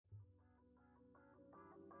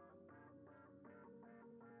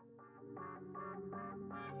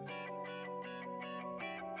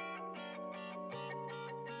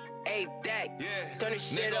lay back, turn the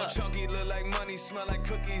shit Nigga up. chunky, look like money, smell like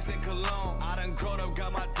cookies and cologne. I done grown up,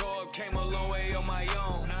 got my dog, came a long way on my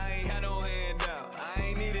own. I ain't had no handout, I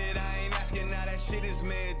ain't need it, I ain't asking, now that shit is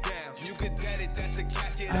man down. You could get it, that's a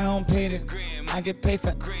casket. I don't pay the gram, I get paid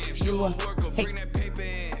for grams. You a worker, bring that paper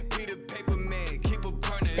in, be the paper man, keep a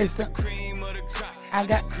burner. It's the cream of the crop. I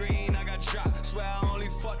got green, I got drop. Swear I only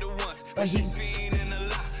fucked her once, but she fiendin' a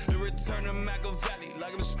lot. The return of Machiavelli,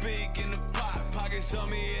 like I'm speaking the pot. Pockets on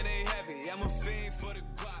me, it ain't heavy. I'm a fiend for the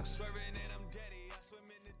guap, swerving and I'm deady. I swim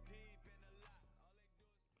in the deep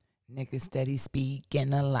and nigga steady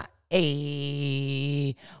speaking a lot.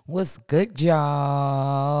 Hey, what's good, y'all?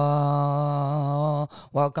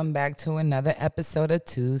 Welcome back to another episode of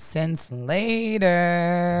 2 Cents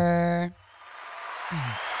Later.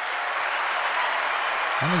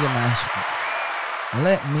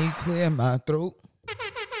 Let me clear my throat.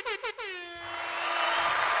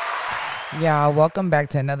 Y'all, welcome back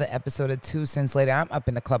to another episode of 2 Cents Later. I'm up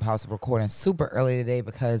in the clubhouse recording super early today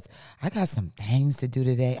because I got some things to do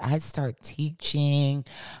today. I start teaching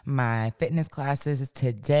my fitness classes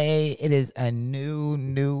today. It is a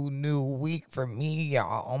new week for me,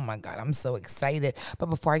 y'all. Oh my God, I'm so excited. But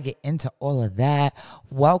before I get into all of that,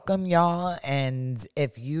 welcome, y'all. And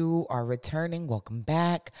if you are returning, welcome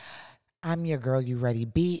back. I'm your girl, You Ready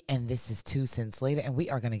B, and this is 2 Cents Later, and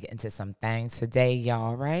we are going to get into some things today,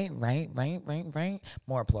 y'all, right?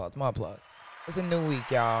 More applause. It's a new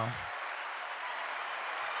week, y'all.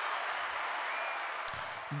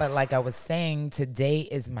 But like I was saying, today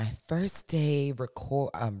is my first day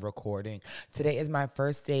recording. Today is my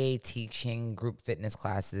first day teaching group fitness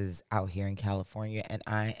classes out here in California, and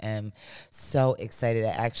I am so excited. I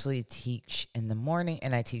actually teach in the morning,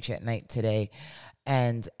 and I teach at night today.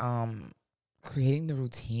 And creating the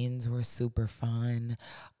routines were super fun.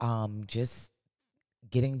 Just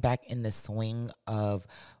getting back in the swing of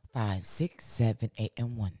 5, 6, 7, 8,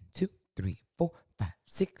 and 1, 2, 3, 4, 5,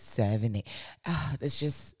 6, 7, 8. It's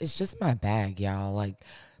just my bag, y'all. Like,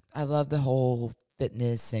 I love the whole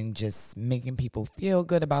fitness and just making people feel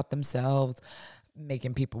good about themselves,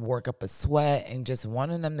 making people work up a sweat and just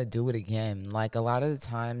wanting them to do it again. Like, a lot of the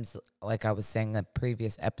times, like I was saying in a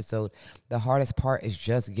previous episode, the hardest part is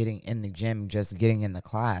just getting in the gym, just getting in the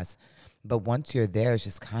class. But once you're there, it's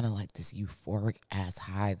just kind of like this euphoric ass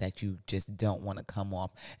high that you just don't want to come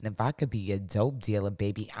off. And if I could be a dope dealer,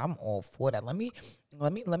 baby, I'm all for that. Let me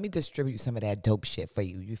distribute some of that dope shit for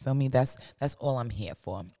you. You feel me? That's all I'm here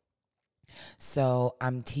for. So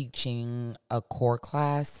I'm teaching a core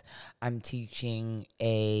class. I'm teaching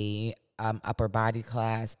a upper body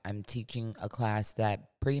class. I'm teaching a class that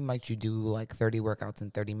pretty much you do like 30 workouts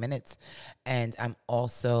in 30 minutes. And I'm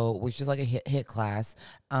also, which is like a hit class.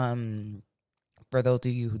 For those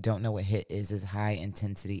of you who don't know what HIIT is high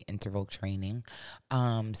intensity interval training.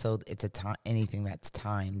 So it's anything that's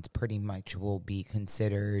timed pretty much will be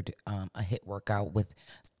considered a HIIT workout with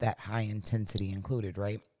that high intensity included,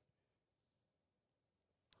 right?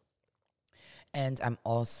 And I'm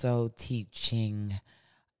also teaching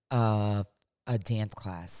a dance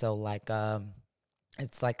class. So like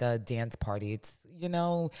it's like a dance party. It's,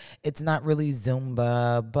 it's not really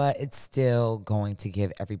Zumba, but it's still going to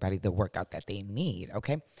give everybody the workout that they need,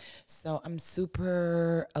 okay? So I'm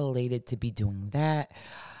super elated to be doing that.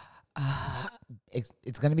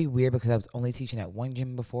 It's going to be weird because I was only teaching at one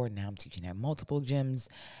gym before. Now I'm teaching at multiple gyms.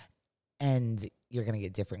 And you're going to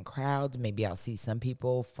get different crowds. Maybe I'll see some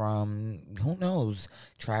people from, who knows,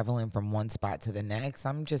 traveling from one spot to the next.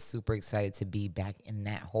 I'm just super excited to be back in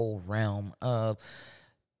that whole realm of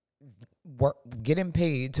getting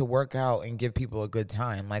paid to work out and give people a good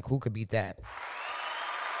time. Like, who could beat that?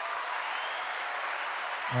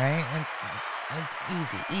 Right? And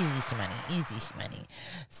it's easy money.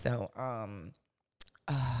 So,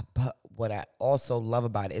 but what I also love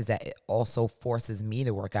about it is that it also forces me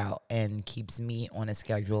to work out and keeps me on a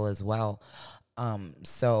schedule as well.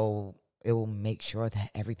 So it will make sure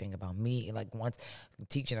that everything about me, like once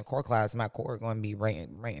teaching a core class, my core is going to be right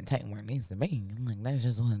and tight where it needs to be. Like,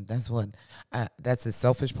 that's the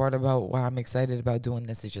selfish part about why I'm excited about doing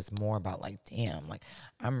this. It's just more about like, damn, like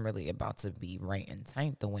I'm really about to be right and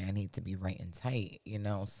tight the way I need to be right and tight,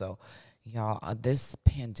 So y'all, this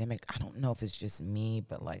pandemic, I don't know if it's just me,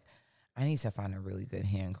 but like I need to find a really good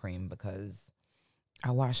hand cream because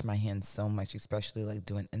I wash my hands so much, especially like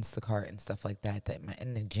doing Instacart and stuff like that,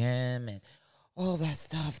 in the gym and all that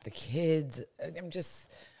stuff, the kids,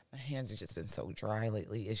 my hands have just been so dry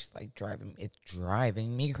lately. It's just like driving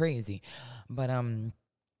me crazy. But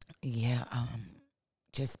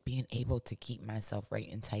just being able to keep myself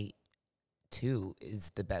right and tight too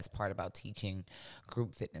is the best part about teaching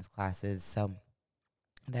group fitness classes. So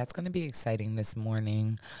That's going to be exciting this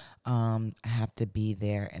morning. I have to be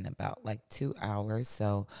there in about like 2 hours.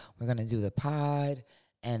 So we're going to do the pod.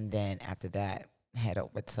 And then after that, head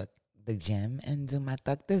over to the gym and do my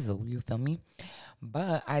thug thizzle. You feel me?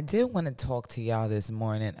 But I did want to talk to y'all this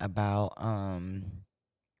morning about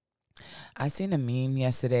I seen a meme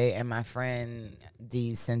yesterday and my friend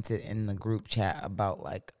D sent it in the group chat about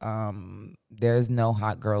like there's no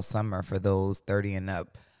hot girl summer for those 30 and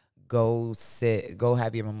up. Go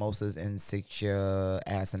have your mimosas and sit your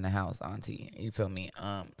ass in the house, auntie. You feel me?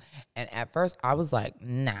 And at first I was like,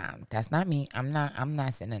 nah, that's not me. I'm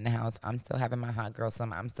not sitting in the house. I'm still having my hot girl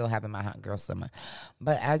summer. I'm still having my hot girl summer.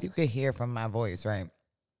 But as you could hear from my voice, right?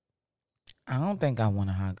 I don't think I want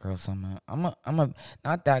a hot girl summer. I'm a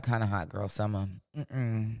not that kind of hot girl summer.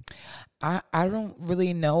 I don't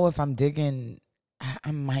really know if I'm digging.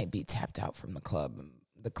 I might be tapped out from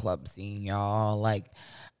the club scene, y'all. Like,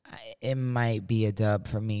 it might be a dub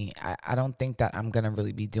for me. I don't think that I'm gonna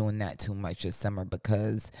really be doing that too much this summer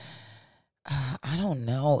because I don't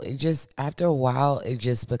know. It just after a while, it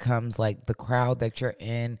just becomes like the crowd that you're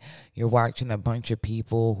in. You're watching a bunch of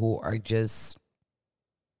people who are just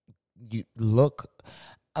you look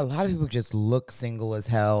a lot of people just look single as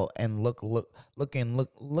hell and looky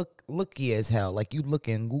as hell, like you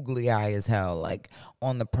looking googly eye as hell, like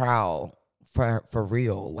on the prowl for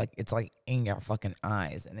real, like it's like in your fucking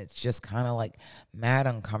eyes, and it's just kind of like mad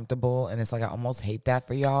uncomfortable, and it's like I almost hate that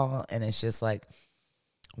for y'all, and it's just like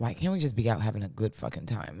why can't we just be out having a good fucking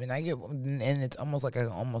time? And it's almost like I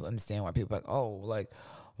almost understand why people are like, oh, like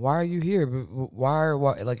why are you here? Why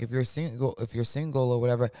like if you're single or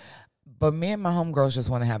whatever. But me and my homegirls just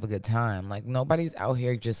want to have a good time. Like nobody's out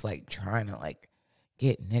here just like trying to like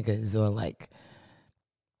get niggas or like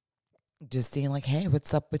just saying like, hey,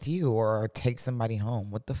 what's up with you? Or take somebody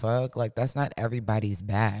home. What the fuck? Like that's not everybody's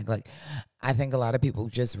bag. Like I think a lot of people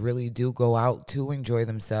just really do go out to enjoy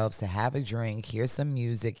themselves, to have a drink, hear some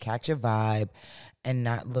music, catch a vibe, and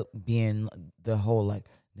not look being the whole like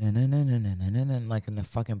like in the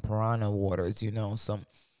fucking piranha waters, you know? So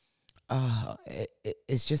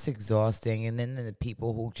it's just exhausting. And then the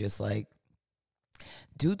people who just like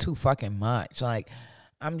do too fucking much. Like,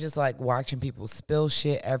 I'm just like watching people spill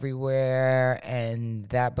shit everywhere, and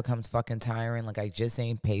that becomes fucking tiring. Like, I just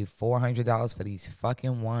ain't paid $400 for these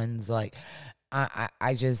fucking ones. Like,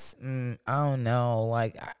 I just, I don't know.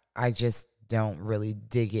 Like, I just don't really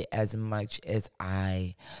dig it as much as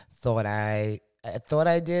I thought I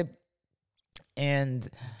did. And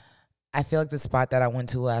I feel like the spot that I went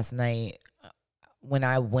to last night, when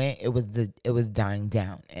I went, it was dying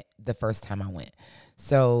down the first time I went.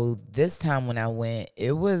 So this time when I went,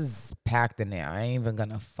 it was packed in there. I ain't even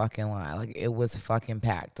gonna fucking lie. Like it was fucking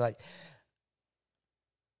packed. Like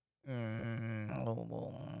I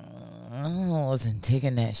wasn't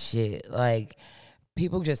taking that shit. Like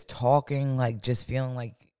people just talking, like just feeling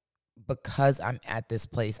like because I'm at this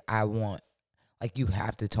place, I want like you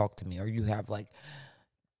have to talk to me, or you have like,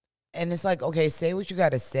 and it's like, okay, say what you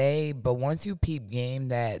got to say, but once you peep game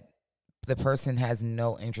that the person has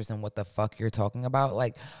no interest in what the fuck you're talking about,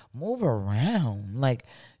 like, move around. Like,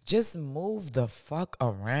 just move the fuck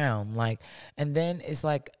around. Like, and then it's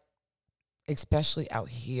like, especially out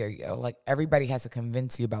here, yo, like, everybody has to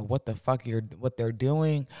convince you about what the fuck what they're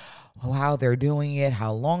doing, how they're doing it,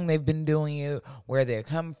 how long they've been doing it, where they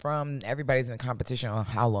come from. Everybody's in competition on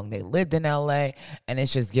how long they lived in LA, and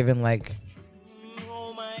it's just given like,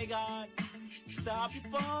 Oh my God, stop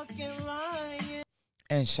fucking lying.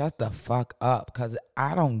 and shut the fuck up, because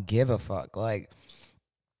I don't give a fuck. Like,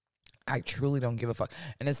 I truly don't give a fuck.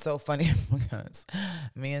 And it's so funny because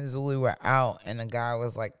me and Zuli were out, and the guy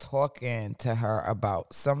was like talking to her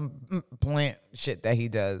about some plant shit that he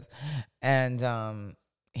does. And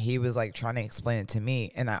he was like trying to explain it to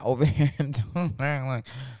me, and I overhear him talking like,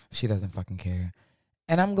 she doesn't fucking care.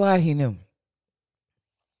 And I'm glad he knew.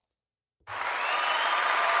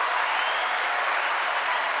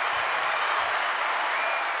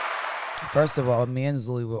 First of all, me and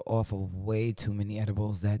Zuli were off of way too many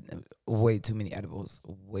edibles. Way too many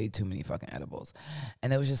fucking edibles.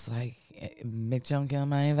 And it was just like, bitch, don't kill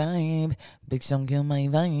my vibe. Bitch, don't kill my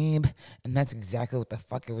vibe. And that's exactly what the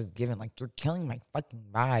fuck it was given. Like, you're killing my fucking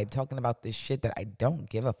vibe, talking about this shit that I don't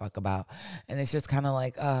give a fuck about. And it's just kind of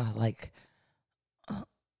like,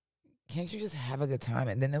 can't you just have a good time?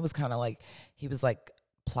 And then it was kind of like, he was like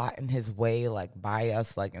plotting his way, like, by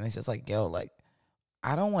us. Like, and it's just like, yo, like,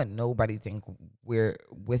 I don't want nobody to think we're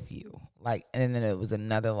with you. Like, and then it was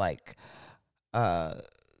another like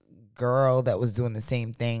girl that was doing the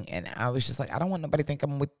same thing, and I was just like, I don't want nobody to think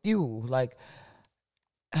I'm with you. Like,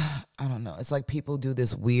 I don't know. It's like people do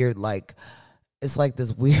this weird like it's like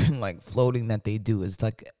this weird like floating that they do.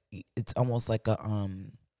 It's almost like a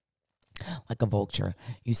vulture.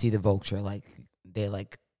 You see the vulture, like they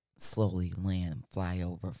like slowly land, fly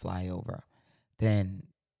over. Then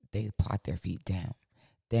they plot their feet down.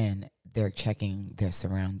 Then they're checking their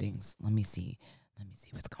surroundings. Let me see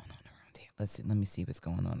what's going on around here. Let me see what's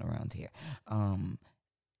going on around here.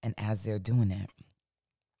 And as they're doing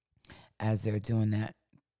that,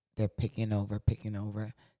 they're picking over,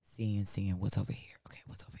 seeing what's over here. Okay,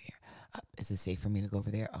 what's over here? Is it safe for me to go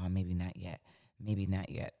over there? Maybe not yet.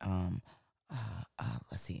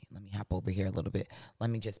 Let's see. Let me hop over here a little bit. Let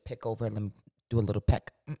me just pick over. Let me do a little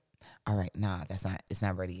peck. All right, nah, it's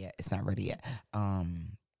not ready yet.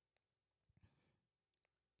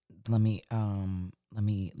 Let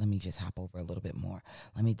me just hop over a little bit more.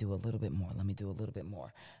 Let me do a little bit more.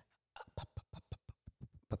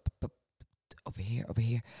 Over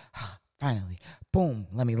here. Finally, boom,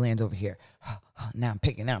 let me land over here. Now I'm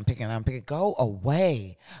picking. Go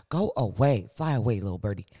away. Fly away, little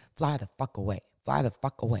birdie. Fly the fuck away.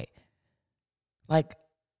 Like,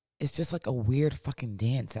 it's just like a weird fucking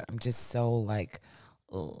dance that I'm just so like,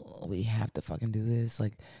 oh, we have to fucking do this.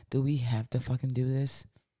 Like, do we have to fucking do this?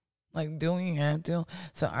 Like, do we have to?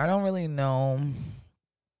 So I don't really know.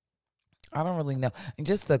 And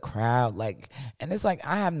just the crowd, like, and it's like,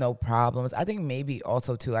 I have no problems. I think maybe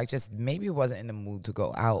also too, I just maybe wasn't in the mood to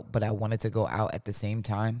go out, but I wanted to go out at the same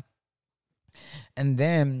time. And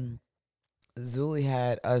then Zuli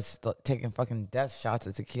had us taking fucking death shots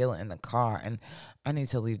of tequila in the car, and I need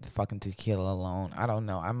to leave the fucking tequila alone. I don't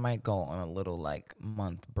know. I might go on a little like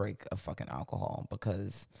month break of fucking alcohol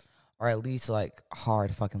because, or at least like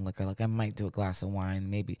hard fucking liquor. Like I might do a glass of wine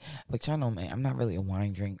maybe. But y'all know me, I'm not really a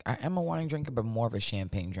wine drinker. I am a wine drinker, but more of a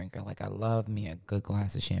champagne drinker. Like I love me a good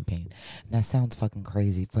glass of champagne. And that sounds fucking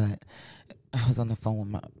crazy, but I was on the phone with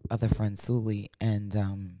my other friend Suli, and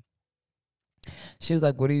she was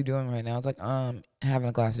like, "What are you doing right now?" I was like, having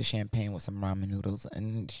a glass of champagne with some ramen noodles.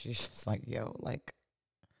 And she's just like, "Yo, like,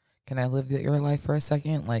 can I live your life for a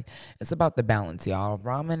second?" Like, it's about the balance, y'all.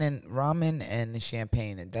 Ramen and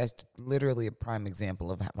champagne, and that's literally a prime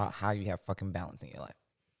example of about how you have fucking balance in your life.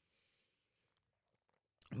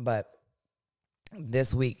 But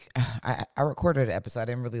this week, I recorded an episode. I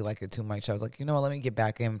didn't really like it too much. I was like, you know what, let me get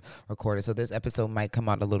back and record it. So this episode might come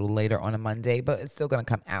out a little later on a Monday, but it's still going to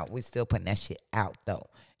come out. We're still putting that shit out, though.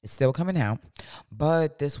 It's still coming out.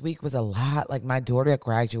 But this week was a lot. Like, my daughter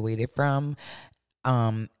graduated from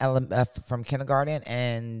kindergarten,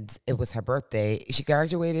 and it was her birthday. She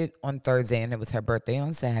graduated on Thursday, and it was her birthday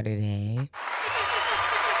on Saturday.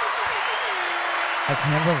 I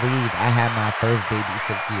can't believe I had my first baby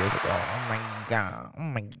 6 years ago. Oh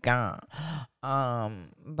my god.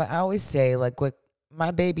 But I always say, like, with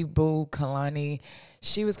my baby boo, Kalani,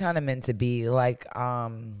 she was kind of meant to be. Like,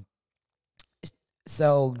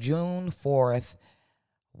 so June 4th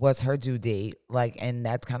was her due date. Like, and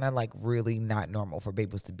that's kind of like really not normal for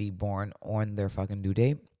babies to be born on their fucking due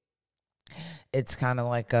date. It's kind of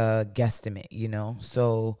like a guesstimate, you know?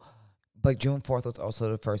 So, but June 4th was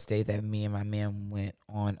also the first day that me and my man went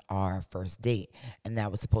on our first date. And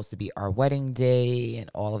that was supposed to be our wedding day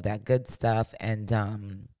and all of that good stuff. And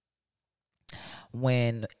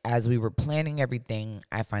as we were planning everything,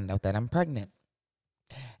 I find out that I'm pregnant.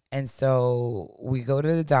 And so we go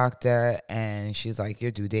to the doctor, and she's like,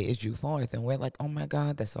 your due date is June 4th. And we're like, oh my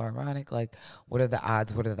God, that's so ironic. Like, what are the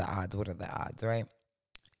odds, right?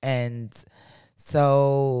 And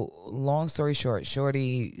so, long story short,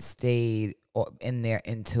 Shorty stayed in there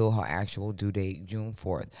until her actual due date, June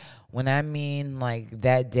 4th. When I mean, like,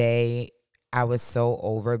 that day, I was so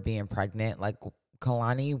over being pregnant. Like,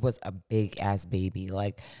 Kalani was a big-ass baby.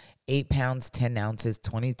 Like, 8 pounds, 10 ounces,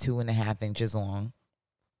 22 and a half inches long.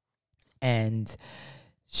 And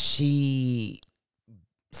she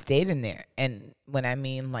stayed in there. And when I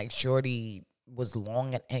mean, like, Shorty was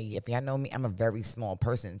long, and if y'all know me, I'm a very small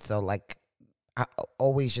person. So, like, I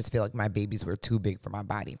always just feel like my babies were too big for my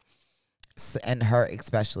body, and her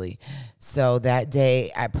especially. So that day,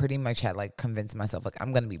 I pretty much had like convinced myself like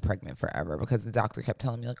I'm gonna be pregnant forever, because the doctor kept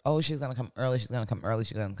telling me like, oh, she's gonna come early. And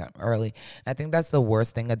I think that's the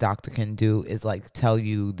worst thing a doctor can do, is like tell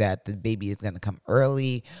you that the baby is gonna come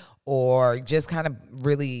early, or just kind of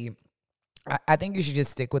really. I think you should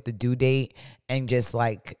just stick with the due date and just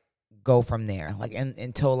like go from there, like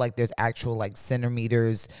until like there's actual like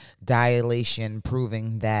centimeters dilation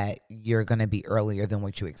proving that you're gonna be earlier than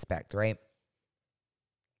what you expect, right?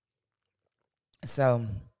 So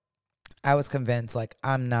I was convinced like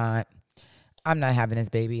I'm not having this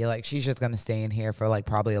baby. Like, she's just gonna stay in here for like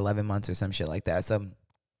probably 11 months or some shit like that. So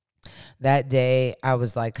that day I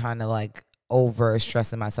was like kind of like over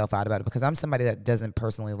stressing myself out about it, because I'm somebody that doesn't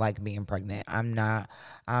personally like being pregnant. I'm not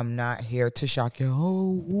here to shock you.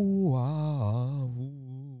 Oh, ooh, ah,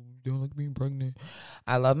 ooh, don't like being pregnant.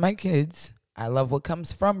 I love my kids. I love what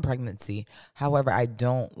comes from pregnancy. However, I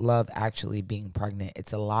don't love actually being pregnant.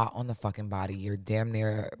 It's a lot on the fucking body. You're damn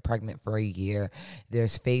near pregnant for a year.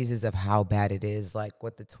 There's phases of how bad it is. Like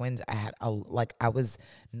with the twins, I was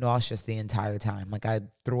nauseous the entire time. Like I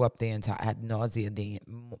threw up I had nausea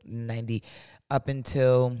up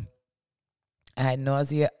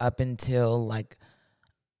until like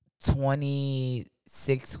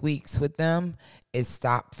 26 weeks with them. It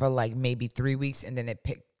stopped for like maybe 3 weeks, and then it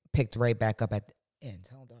picked right back up at the end.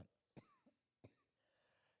 Hold on.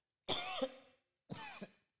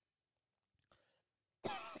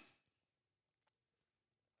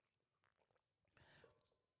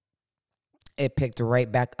 It picked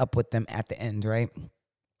right back up with them at the end, right?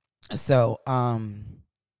 So,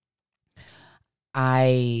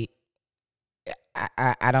 I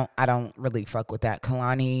don't really fuck with that.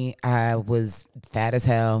 Kalani, I was fat as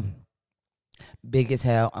hell, big as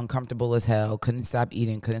hell, uncomfortable as hell, couldn't stop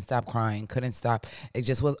eating, couldn't stop crying, couldn't stop. It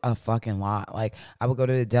just was a fucking lot. Like, I would go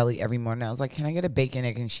to the deli every morning. I was like, can I get a bacon,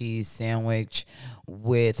 egg, and cheese sandwich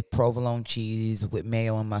with provolone cheese with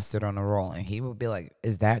mayo and mustard on a roll? And he would be like,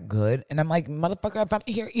 is that good? And I'm like, motherfucker, if I'm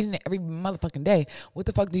here eating it every motherfucking day, what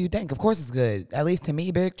the fuck do you think? Of course it's good. At least to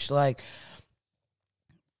me, bitch. Like,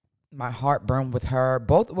 my heartburn with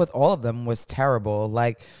all of them was terrible.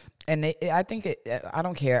 Like, and I think I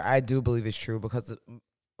don't care. I do believe it's true because, the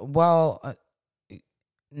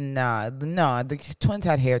twins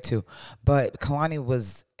had hair too, but Kalani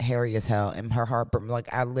was hairy as hell, and her heartburn,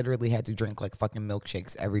 like, I literally had to drink like fucking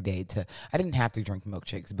milkshakes every day I didn't have to drink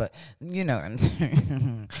milkshakes, but you know what I'm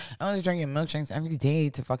saying. I was drinking milkshakes every day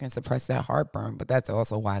to fucking suppress that heartburn, but that's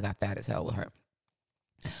also why I got fat as hell with her.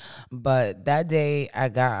 But that day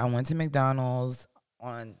I went to McDonald's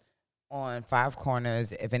on Five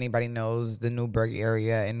Corners. If anybody knows the Newburgh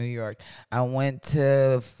area in New York, I went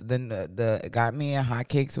to got me a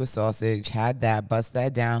hotcakes with sausage, had that, bust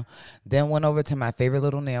that down, then went over to my favorite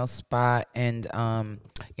little nail spot, and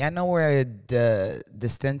y'all know where the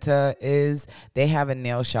Stenta is? They have a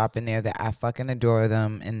nail shop in there that I fucking adore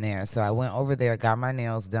them in there. So I went over there, got my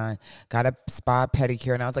nails done, got a spa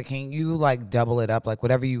pedicure, and I was like, can you like double it up? Like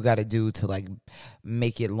whatever you got to do to like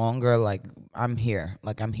make it longer, like I'm here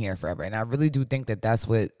forever. And I really do think that that's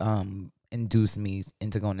what induced me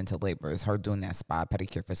into going into labor, is her doing that spa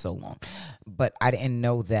pedicure for so long. But I didn't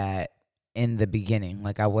know that in the beginning.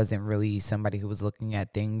 Like I wasn't really somebody who was looking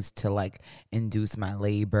at things to like induce my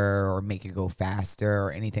labor or make it go faster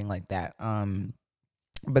or anything like that.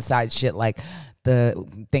 Besides shit like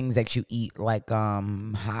the things that you eat, like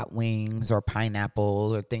hot wings or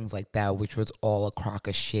pineapple or things like that, which was all a crock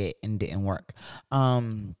of shit and didn't work.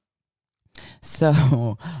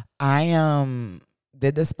 So I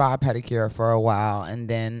did the spa pedicure for a while, and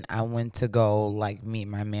then I went to go like meet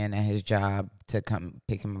my man at his job to come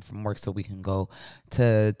pick him up from work so we can go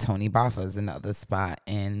to Tony Baffa's, another spot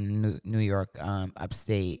in New York,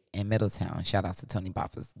 upstate in Middletown. Shout out to Tony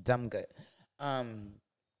Baffa's, dumb good.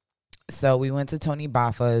 So we went to Tony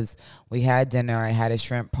Baffa's. We had dinner. I had a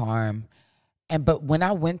shrimp parm, but when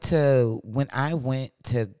I went to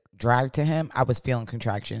drive to him, I was feeling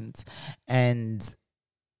contractions, and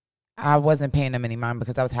I wasn't paying them any mind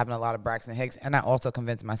because I was having a lot of Braxton Hicks, and I also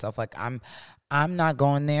convinced myself like I'm not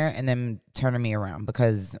going there and then turning me around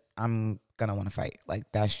because I'm gonna want to fight. Like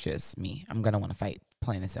that's just me. I'm gonna want to fight,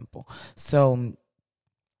 plain and simple. So,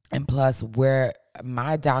 and plus, where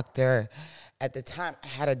my doctor at the time, I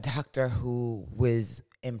had a doctor who was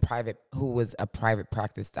a private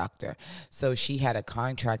practice doctor. So she had a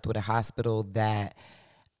contract with a hospital that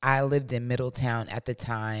I lived in Middletown at the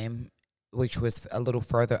time, which was a little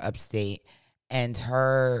further upstate, and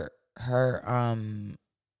her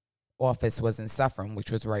office was in Suffern,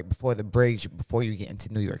 which was right before the bridge before you get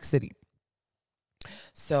into New York City.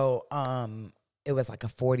 So it was like a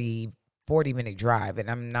 40-minute drive, and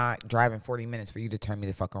I'm not driving 40 minutes for you to turn me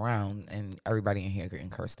the fuck around and everybody in here getting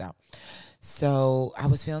cursed out. So I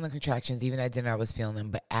was feeling the contractions. Even at dinner, I was feeling them.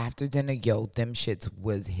 But after dinner, them shits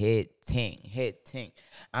was hitting.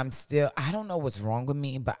 I don't know what's wrong with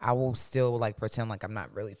me, but I will still like pretend like I'm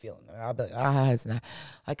not really feeling them. I'll be like, it's not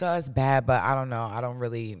like, it's bad, but I don't know.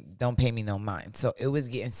 Don't pay me no mind. So it was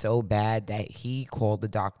getting so bad that he called the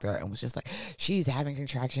doctor and was just like, she's having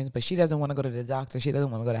contractions, but she doesn't want to go to the doctor. She doesn't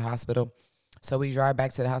want to go to the hospital. So we drive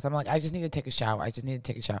back to the house. I'm like, I just need to take a shower.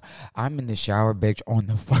 I'm in the shower, bitch, on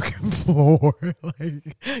the fucking floor.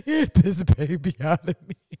 Like, get this baby out of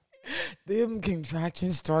me. them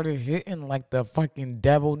contractions started hitting like the fucking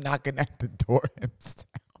devil knocking at the door himself.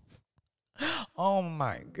 Oh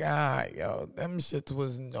my God, yo. Them shits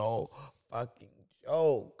was no fucking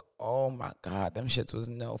joke. Oh my God, them shits was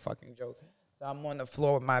no fucking joke. So I'm on the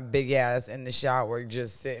floor with my big ass in the shower,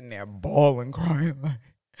 just sitting there bawling, crying like,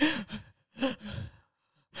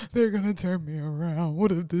 they're gonna turn me around.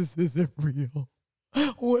 What if this isn't real?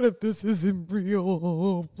 What if this isn't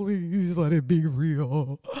real? Please let it be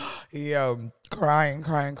real. Yo, crying.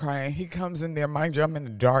 He comes in there, mind you, I'm in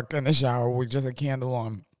the dark in the shower with just a candle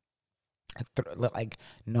on. Like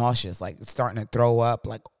nauseous, like starting to throw up,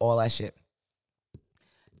 like all that shit.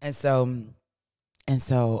 And so,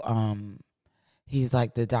 he's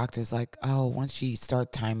like, the doctor's like, oh, once you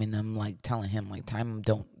start timing them, like telling him, like, time them,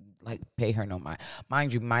 don't like pay her no mind.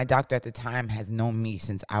 Mind you, my doctor at the time has known me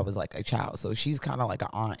since I was like a child. So she's kind of like an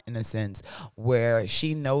aunt in a sense where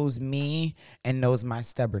she knows me and knows my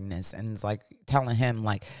stubbornness and it's like telling him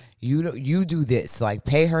like, you do this, like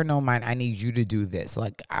pay her no mind. I need you to do this.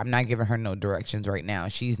 Like I'm not giving her no directions right now.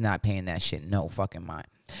 She's not paying that shit no fucking mind.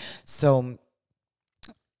 So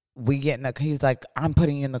we get in the, he's like, I'm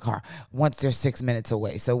putting you in the car once they're 6 minutes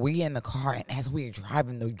away. So we get in the car, and as we're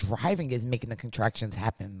driving, the driving is making the contractions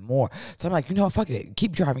happen more. So I'm like, you know what, fuck it,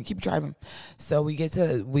 keep driving. So we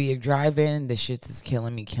drive in, the shit is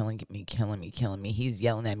killing me. He's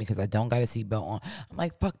yelling at me because I don't got a seatbelt on. I'm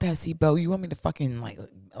like, fuck that seatbelt. You want me to fucking like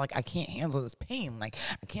I can't handle this pain. Like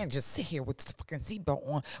I can't just sit here with this fucking seatbelt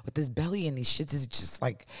on with this belly, and these shits is just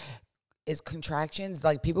like, it's contractions.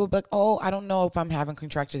 Like people be like, oh, I don't know if I'm having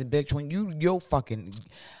contractions, bitch. When you'll fucking,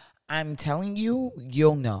 I'm telling you,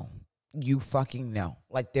 you'll know. You fucking know.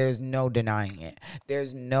 Like there's no denying it.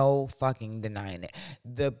 There's no fucking denying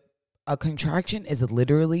it. A contraction is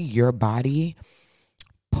literally your body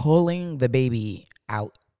pulling the baby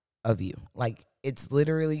out of you. Like it's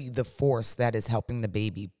literally the force that is helping the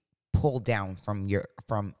baby pull down from your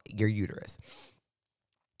uterus.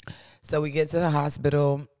 So we get to the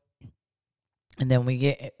hospital. And then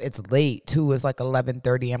it's late too. It's like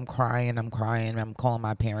 11:30. I'm crying. I'm calling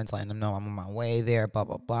my parents, letting them know I'm on my way there, blah,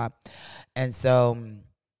 blah, blah. And so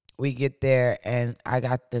we get there and I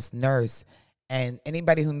got this nurse, and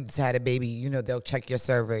anybody who's had a baby, you know, they'll check your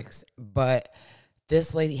cervix. But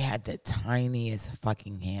this lady had the tiniest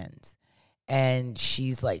fucking hands. And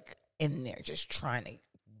she's like in there just trying to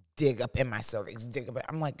dig up in my cervix,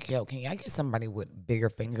 I'm like, yo, can I get somebody with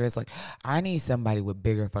bigger fingers? Like, I need somebody with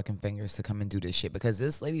bigger fucking fingers to come and do this shit, because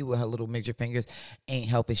this lady with her little midget fingers ain't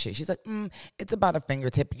helping shit. She's like, it's about a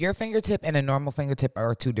fingertip. Your fingertip and a normal fingertip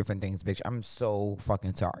are two different things, bitch. I'm so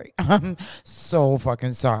fucking sorry. I'm so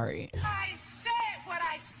fucking sorry. I said what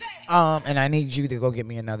I said. And I need you to go get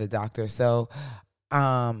me another doctor. So,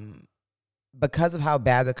 because of how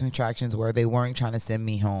bad the contractions were, they weren't trying to send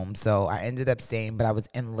me home. So I ended up staying, but I was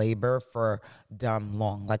in labor for dumb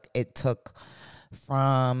long. Like it took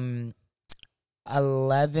from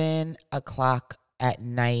 11 o'clock at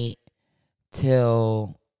night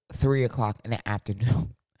till 3 o'clock in the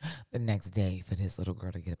afternoon the next day for this little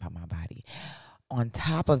girl to get up out my body. On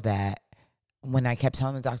top of that, when I kept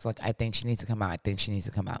telling the doctor, like, I think she needs to come out,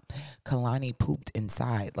 Kalani pooped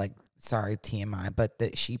inside, like, sorry, TMI, but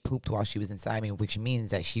she pooped while she was inside me, which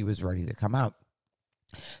means that she was ready to come out.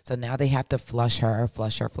 So now they have to flush her.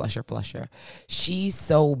 She's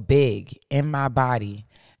so big in my body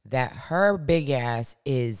that her big ass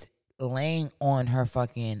is laying on her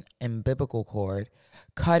fucking umbilical cord,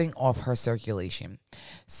 cutting off her circulation.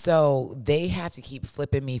 So they have to keep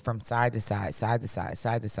flipping me from side to side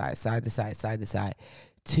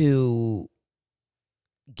to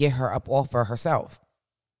get her up off of herself.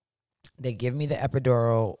 They give me the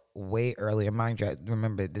epidural way earlier. Mind you,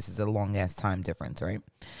 remember, this is a long ass time difference, right?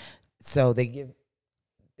 So they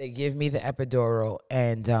give me the epidural,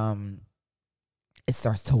 and it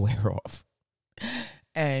starts to wear off.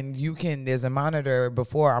 And there's a monitor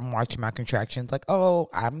before I'm watching my contractions, like, oh,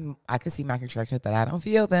 I can see my contractions, but I don't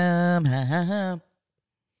feel them.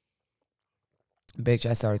 Bitch,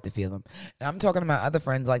 I started to feel them. And I'm talking to my other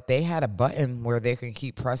friends, like, they had a button where they can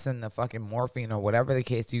keep pressing the fucking morphine or whatever the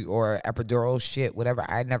case, or epidural shit, whatever.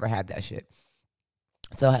 I never had that shit.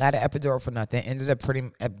 So I had an epidural for nothing. Ended up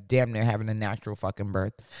damn near having a natural fucking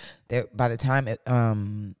birth. By the time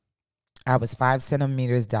I was 5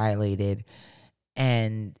 centimeters dilated,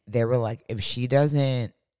 and they were like, if you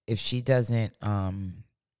don't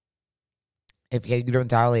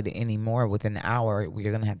dilate it anymore within an hour,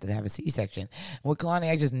 you're going to have a C-section. With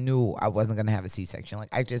Kalani, I just knew I wasn't going to have a C-section. Like,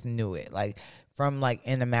 I just knew it. Like, from like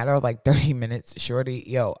in a matter of like 30 minutes, shorty,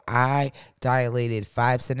 yo, I dilated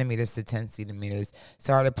 5 centimeters to 10 centimeters,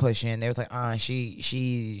 started pushing. They was like,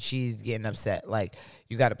 she's getting upset. Like,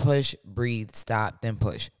 you got to push, breathe, stop, then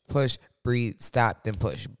push, breathe, stop, then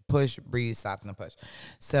push, breathe, stop, then push.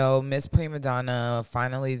 So Miss Prima Donna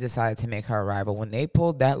finally decided to make her arrival. When they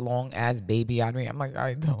pulled that long ass baby out of me, I'm like,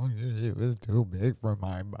 I told you it was too big for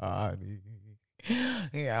my body.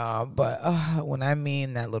 Yeah, but when I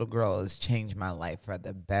mean that little girl has changed my life for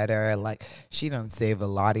the better, like, she done saved a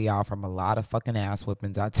lot of y'all from a lot of fucking ass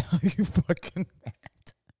whippings, I tell you fucking that.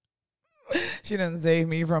 She done saved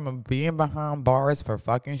me from being behind bars for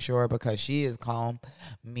fucking sure, because she has calmed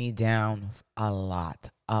me down a lot.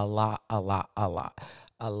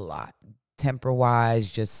 Temper-wise,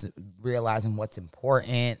 just realizing what's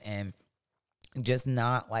important and just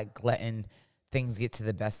not like letting things get to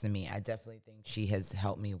the best of me. I definitely think she has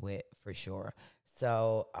helped me with, for sure.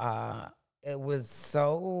 So it was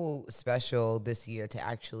so special this year to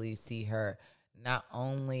actually see her not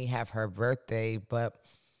only have her birthday, but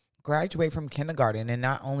graduate from kindergarten. And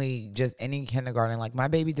not only just any kindergarten. Like, my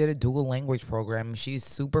baby did a dual language program. She's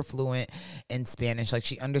super fluent in Spanish. Like,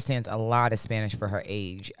 she understands a lot of Spanish for her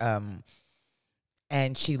age.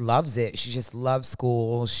 And she loves it. She just loves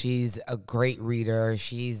school. She's a great reader.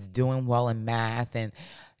 She's doing well in math. And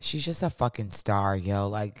she's just a fucking star, yo.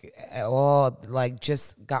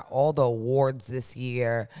 Just got all the awards this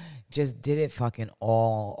year. Just did it fucking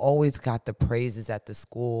all. Always got the praises at the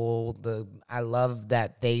school. I love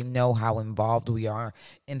that they know how involved we are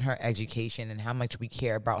in her education and how much we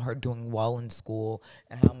care about her doing well in school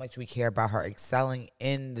and how much we care about her excelling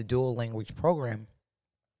in the dual language program.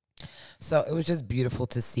 So it was just beautiful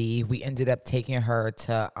to see. We ended up taking her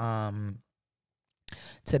to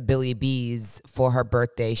Billy B's for her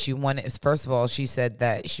birthday. She wanted, first of all, she said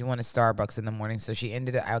that she wanted Starbucks in the morning. So she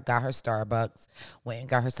got her Starbucks, went and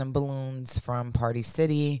got her some balloons from Party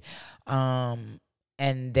City.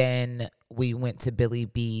 And then we went to Billy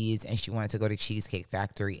B's, and she wanted to go to Cheesecake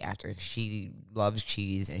Factory after. She loves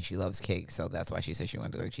cheese and she loves cake. So that's why she said she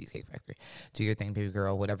wanted to go to Cheesecake Factory. Do your thing, baby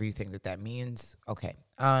girl, whatever you think that means. Okay.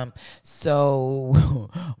 So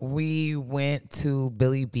we went to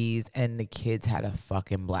Billy B's, and the kids had a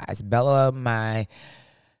fucking blast. Bella, my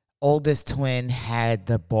oldest twin, had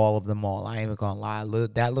the ball of them all. I ain't even gonna lie.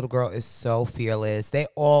 That little girl is so fearless. They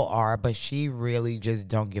all are, but she really just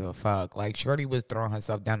don't give a fuck. Like, shorty was throwing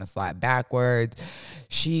herself down the slide backwards.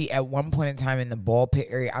 She, at one point in time in the ball pit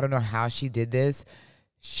area, I don't know how she did this.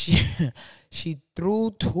 She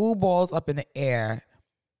threw 2 balls up in the air,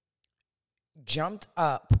 jumped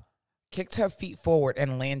up, kicked her feet forward,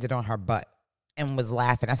 and landed on her butt. And was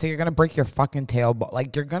laughing. I said, you're going to break your fucking tailbone.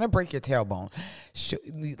 Like, you're going to break your tailbone.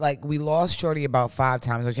 We lost shorty about 5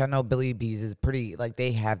 times, which I know Billy B's is pretty, like,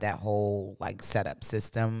 they have that whole, like, setup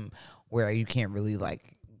system where you can't really,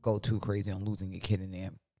 like, go too crazy on losing your kid in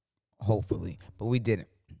there, hopefully. But we didn't.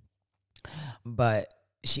 But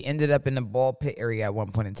she ended up in the ball pit area at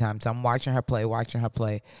one point in time. So I'm watching her play.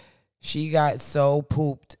 She got so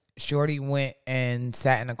pooped. Shorty went and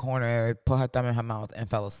sat in the corner, put her thumb in her mouth, and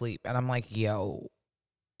fell asleep. And I'm like, yo,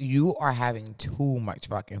 you are having too much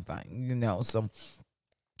fucking fun, you know? So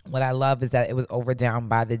what I love is that it was over down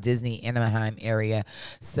by the Disney Anaheim area.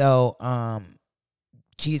 So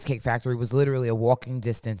Cheesecake Factory was literally a walking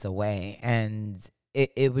distance away. And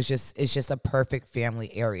it's just a perfect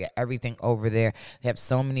family area. Everything over there. They have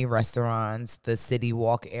so many restaurants, the City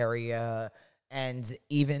Walk area. And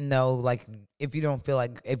even though, like, if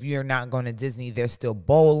you're not going to Disney, there's still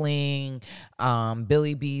bowling,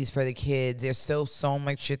 Billy B's for the kids. There's still so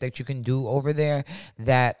much shit that you can do over there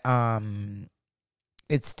that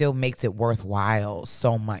it still makes it worthwhile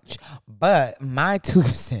so much. But my 2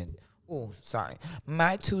 cent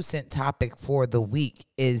topic for the week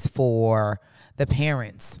is for the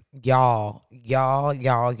parents. Y'all.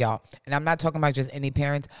 And I'm not talking about just any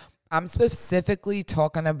parents. I'm specifically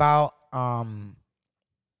talking about I'm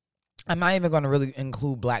not even going to really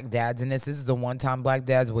include black dads in this. This is the one time black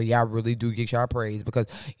dads where y'all really do get y'all praise, because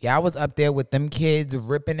y'all was up there with them kids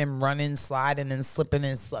ripping and running, sliding and slipping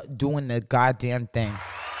and doing the goddamn thing.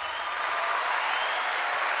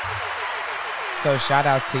 So shout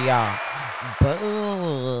outs to y'all. But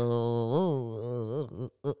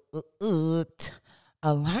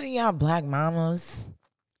a lot of y'all black mamas,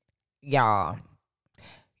 y'all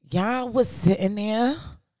was sitting there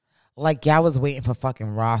like y'all was waiting for fucking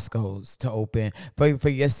Roscoe's to open, for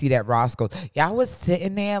your seat at Roscoe's. Y'all was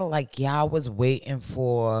sitting there like y'all was waiting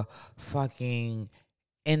for fucking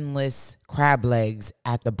endless crab legs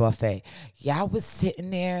at the buffet. Y'all was sitting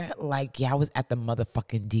there like y'all was at the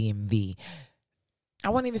motherfucking DMV. I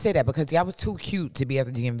wouldn't even say that because y'all was too cute to be at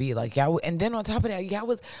the DMV. Like y'all, and then on top of that, y'all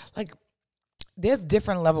was like, there's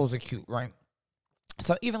different levels of cute, right?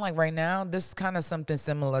 So even like right now, this is kind of something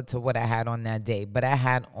similar to what I had on that day, but I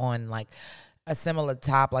had on like a similar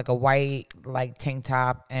top, like a white like tank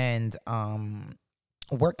top and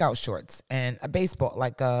workout shorts and a baseball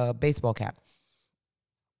cap.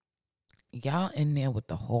 Y'all in there with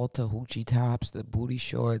the halter hoochie tops, the booty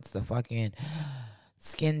shorts, the fucking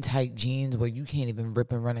skin tight jeans where you can't even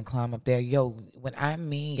rip and run and climb up there. Yo, when I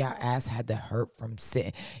mean y'all ass had to hurt from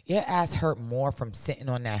sitting, your ass hurt more from sitting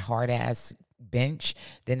on that hard ass bench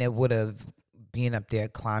than it would have been up there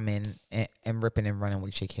climbing and ripping and running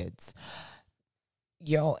with your kids.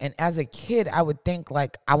 Yo, and as a kid, I would think,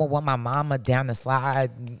 like, I would want my mama down the slide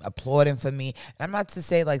applauding for me. And I'm not to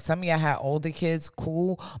say, like, some of y'all had older kids,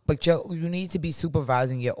 cool, but you need to be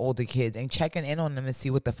supervising your older kids and checking in on them and see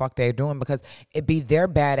what the fuck they're doing, because it be their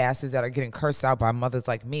badasses that are getting cursed out by mothers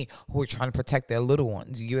like me who are trying to protect their little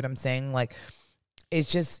ones. You get what I'm saying? Like,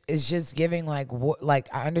 it's just giving, like, what, like,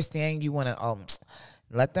 I understand you want to,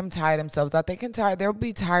 let them tire themselves out. They can tire. They'll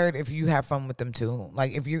be tired if you have fun with them too.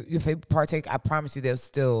 Like if they partake, I promise you,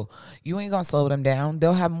 you ain't gonna slow them down.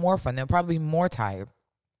 They'll have more fun. They'll probably be more tired.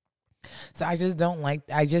 So I just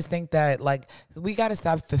think that like we gotta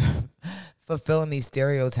stop fulfilling these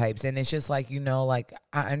stereotypes. And it's just like, like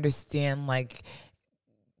I understand like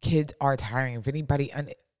kids are tiring. If anybody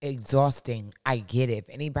exhausting, I get it. If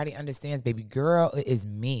anybody understands, baby girl, it is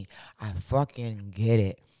me. I fucking get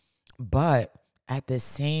it. But at the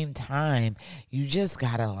same time, you just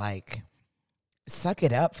gotta like suck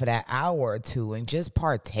it up for that hour or two and just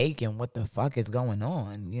partake in what the fuck is going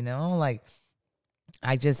on, Like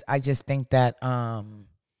I just think that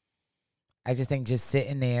just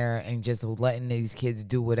sitting there and just letting these kids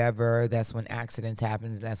do whatever, that's when accidents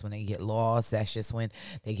happen, that's when they get lost, that's just when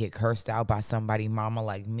they get cursed out by somebody mama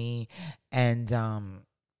like me. And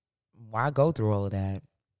why go through all of that?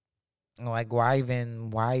 Like, why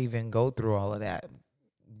even go through all of that?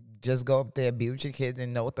 Just go up there, be with your kids,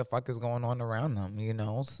 and know what the fuck is going on around them,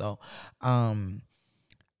 So,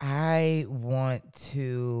 I want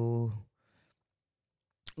to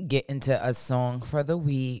get into a song for the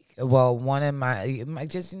week. Well, one of my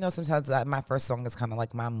just, sometimes my first song is kind of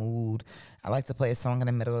like my mood. I like to play a song in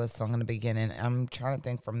the middle, a song in the beginning. I'm trying to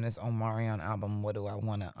think from this Omarion album, what do I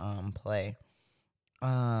want to play?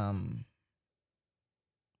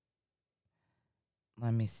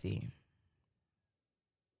 Let me see.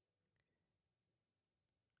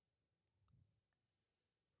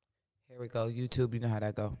 Here we go. YouTube, you know how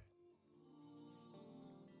that go.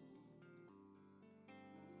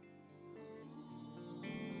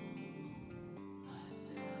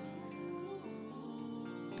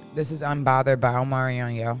 This is Unbothered by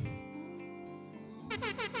Omarion, yo.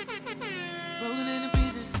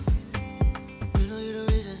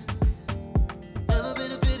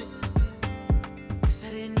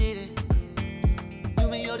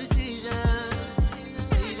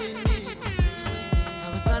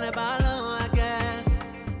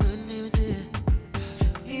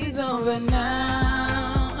 But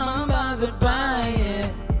now I'm bothered by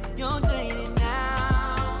it. You're jaded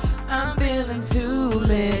now. I'm feeling too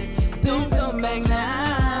lit. Please come back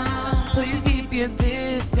now. Please keep your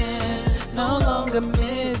distance. No longer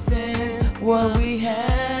missing what we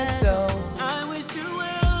had. So I wish you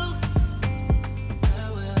will.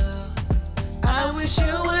 I will. I wish you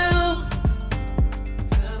will.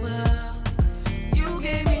 I will. You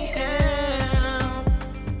gave me hell.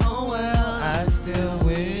 Oh well. I still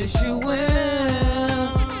wish you will.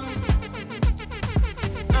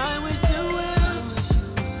 I wish you will.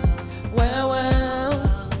 Well,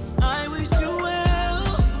 I wish you will.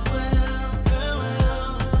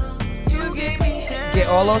 You gave me hell. Get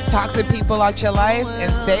all those toxic people out your life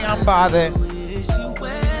and stay unbothered.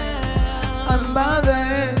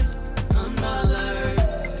 Unbothered.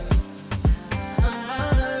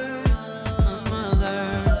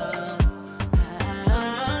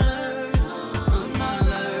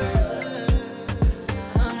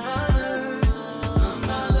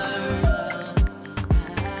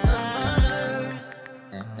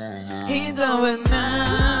 He's over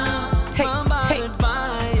now. Hey, hey.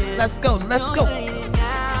 Let's go, let's go.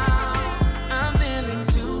 I'm feeling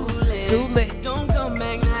too lit. Don't come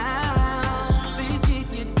back now. Please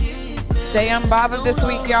keep your distance. Stay unbothered this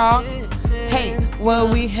week, y'all. Hey, what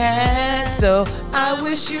we had, so I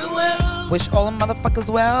wish you well. Wish all the motherfuckers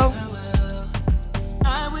well.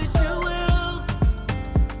 I wish you will.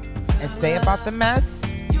 And say about the mess.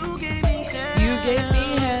 You gave me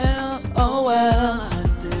hell. Oh well.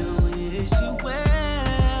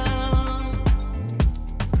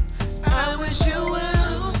 I wish you well.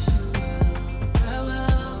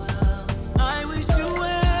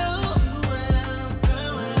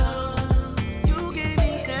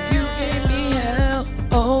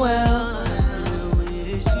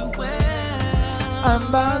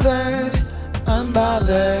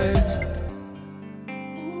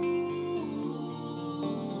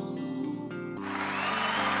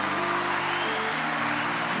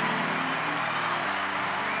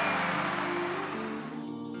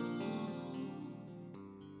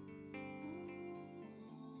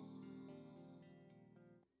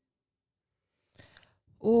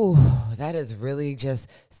 Ooh, that is really just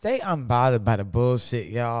stay unbothered by the bullshit,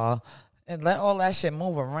 y'all. And let all that shit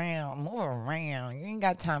move around. Move around. You ain't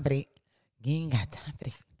got time for that. You ain't got time for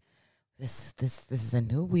that. This is a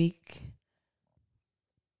new week.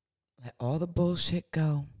 Let all the bullshit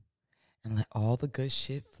go and let all the good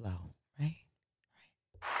shit flow, right?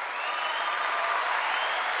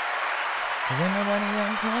 Cause ain't nobody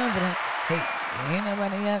got time for that. Hey, ain't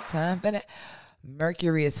nobody got time for that.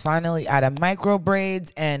 Mercury is finally out of micro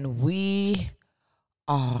braids and we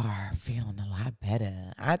are feeling a lot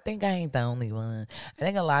better. I think I ain't the only one. I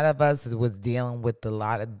think a lot of us was dealing with a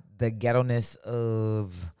lot of the ghetto-ness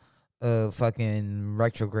of fucking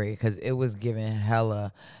retrograde because it was giving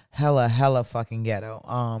hella fucking ghetto.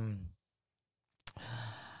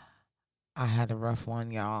 I had a rough one,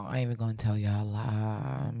 y'all. I ain't even gonna tell y'all a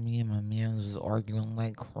lie. Me and my man was arguing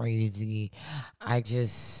like crazy. I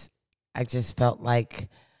just felt like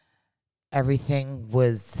everything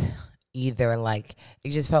was either like, it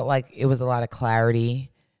just felt like it was a lot of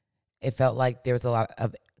clarity. It felt like there was a lot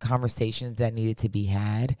of conversations that needed to be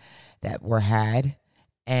had, that were had.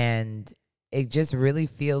 And it just really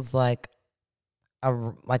feels like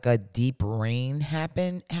a deep rain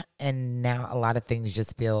happened, and now a lot of things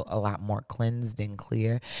just feel a lot more cleansed and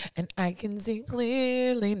clear. And I can see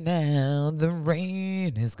clearly now the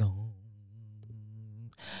rain is gone.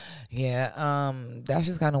 Yeah, that's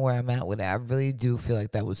just kind of where I'm at with it. I really do feel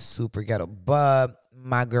like that was super ghetto. But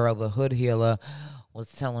my girl, the hood healer, was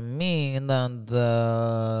telling me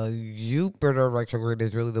the Jupiter retrograde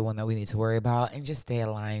is really the one that we need to worry about, and just stay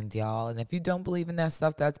aligned, y'all. And if you don't believe in that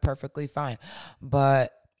stuff, that's perfectly fine.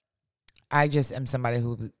 But I just am somebody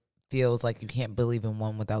who feels like you can't believe in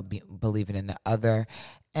one without believing in the other.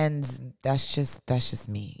 And that's just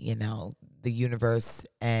me, you know. The universe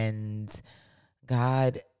and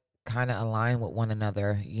God kind of align with one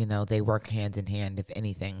another. You know, they work hand in hand, if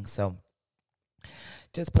anything. So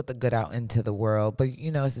just put the good out into the world. But,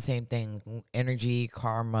 you know, it's the same thing. Energy,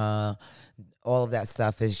 karma, all of that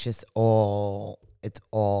stuff is just it's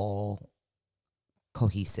all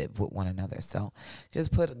cohesive with one another. So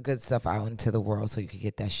just put good stuff out into the world so you can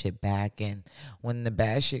get that shit back. And when the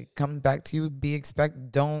bad shit comes back to you,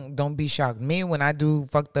 don't be shocked. Me, when I do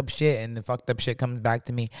fucked up shit and the fucked up shit comes back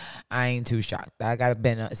to me, I ain't too shocked. Like I've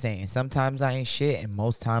been saying, sometimes I ain't shit and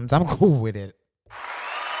most times I'm cool with it.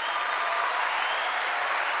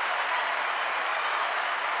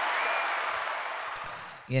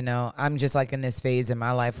 You know, I'm just like in this phase in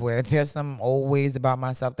my life where there's some old ways about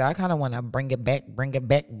myself that I kind of want to bring it back.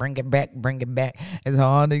 It's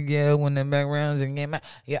hard to get when the backgrounds and get my,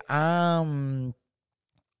 yeah,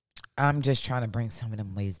 I'm just trying to bring some of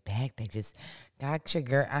them ways back. They just gotcha,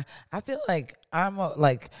 girl. I feel like I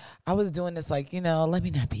was doing this like, you know, let me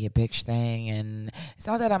not be a bitch thing. And it's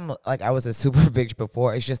not that I'm like I was a super bitch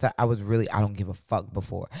before. It's just that I don't give a fuck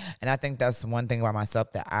before. And I think that's one thing about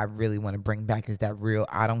myself that I really want to bring back is that real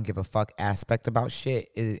I don't give a fuck aspect about shit.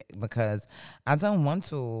 Because I don't want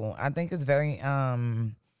to. I think it's very,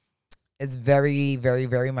 very,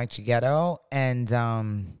 very much ghetto. And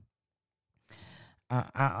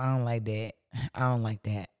I don't like that. I don't like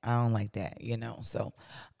that, you know. So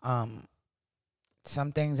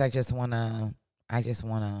some things I just wanna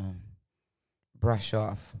brush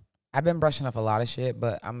off. I've been brushing off a lot of shit,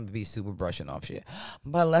 but I'm gonna be super brushing off shit.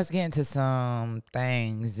 But let's get into some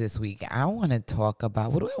things this week. I wanna talk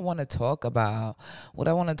about, what do I wanna talk about?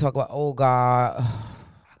 Oh God. I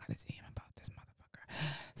gotta see him about this motherfucker.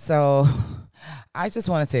 So I just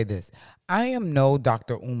wanna say this. I am no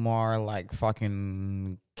Dr. Umar like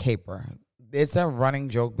fucking caper. It's a running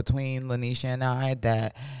joke between Lanisha and I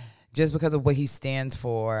that just because of what he stands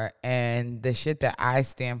for and the shit that I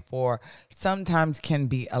stand for sometimes can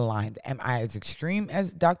be aligned. Am I as extreme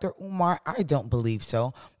as Dr. Umar? I don't believe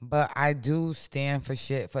so. But I do stand for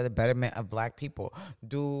shit for the betterment of black people.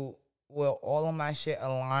 Will all of my shit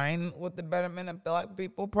align with the betterment of black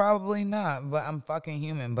people? Probably not, but I'm fucking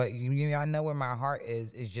human. But y'all know where my heart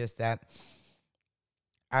is. It's just that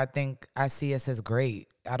I think I see us as great.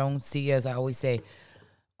 I don't see us, I always say,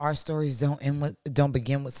 our stories don't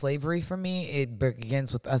begin with slavery for me. It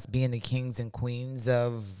begins with us being the kings and queens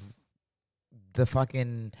of the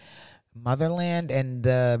fucking motherland and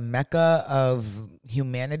the mecca of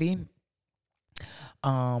humanity.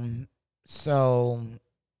 So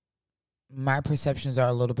my perceptions are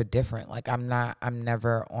a little bit different. Like I'm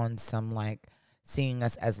never on some like seeing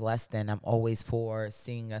us as less than. I'm always for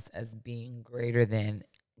seeing us as being greater than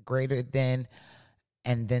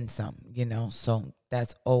and then some, you know. So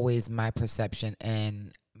that's always my perception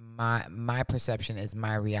and my perception is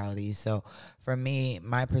my reality. So for me,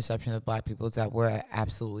 my perception of Black people is that we're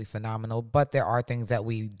absolutely phenomenal, but there are things that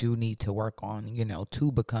we do need to work on,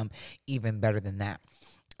 to become even better than that.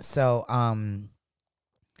 So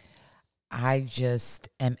I just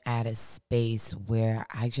am at a space where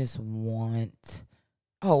I just want.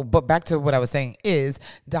 Oh, but back to what I was saying is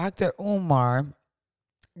Dr. Umar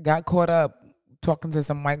got caught up talking to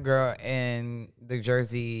some white girl in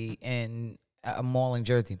a mall in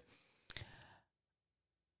Jersey.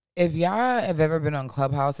 If y'all have ever been on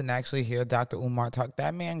Clubhouse and actually hear Dr. Umar talk,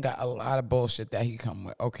 that man got a lot of bullshit that he come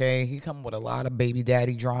with, okay? He come with a lot of baby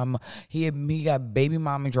daddy drama. He got baby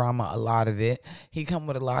mama drama, a lot of it. He come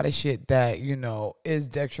with a lot of shit that, is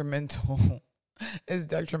detrimental. Is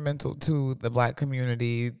detrimental to the Black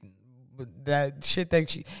community. That shit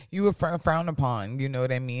that you would frown upon, you know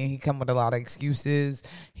what I mean? He come with a lot of excuses.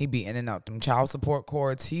 He be in and out them child support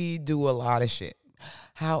courts. He do a lot of shit.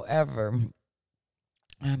 However,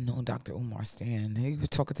 I'm no Dr. Umar Stan. He was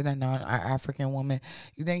talking to that non-African woman.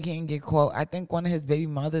 You think he ain't get caught? I think one of his baby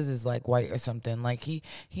mothers is like white or something. Like he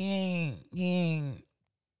ain't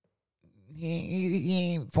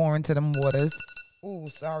foreign to them waters. Ooh,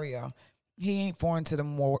 sorry y'all. He ain't foreign to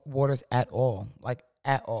them waters at all. Like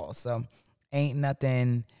at all. So ain't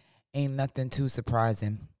nothing too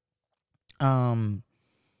surprising.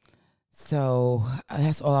 So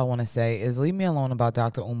that's all I want to say is leave me alone about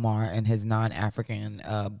Dr. Umar and his non-African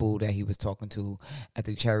boo that he was talking to at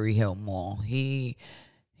the Cherry Hill Mall. He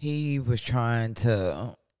was trying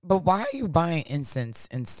to, but why are you buying incense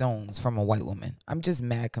and stones from a white woman? I'm just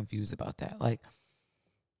mad confused about that. Like,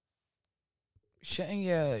 shouldn't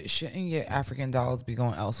your African dollars be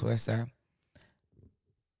going elsewhere, sir?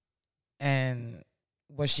 And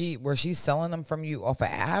was she selling them from you off an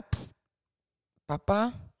app,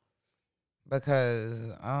 Papa?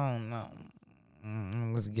 Because I don't know.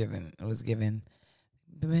 It was given.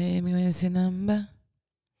 Baby, where's your number?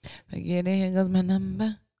 Forget it, here goes my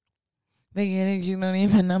number. Forget it, you don't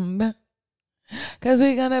need my number. Cause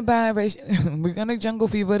we're gonna jungle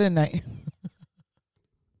fever tonight.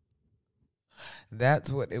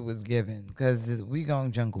 That's what it was given. Cause we gonna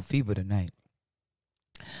jungle fever tonight.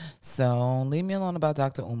 So leave me alone about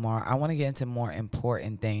Dr. Umar. I want to get into more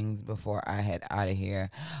important things before I head out of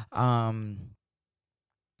here. I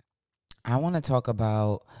want to talk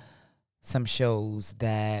about some shows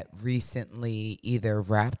that recently either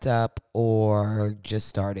wrapped up or just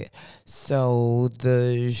started. So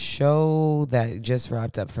the show that just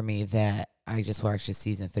wrapped up for me that I just watched the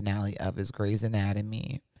season finale of is Grey's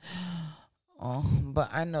Anatomy. Oh,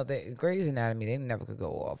 but I know that Grey's Anatomy, they never could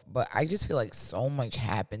go off. But I just feel like so much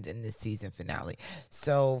happened in this season finale.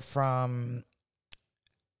 So from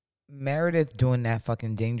Meredith doing that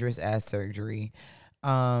fucking dangerous ass surgery,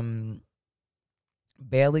 Bailey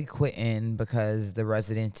quitting because the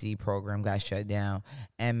residency program got shut down,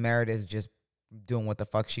 and Meredith just doing what the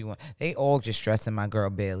fuck she want. They all just stressing my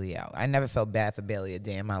girl Bailey out. I never felt bad for Bailey a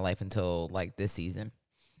day in my life until like this season.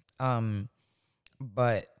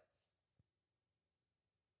 But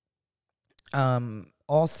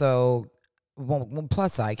also, well,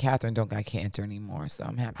 plus side, Catherine don't got cancer anymore, so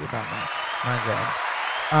I'm happy about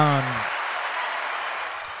my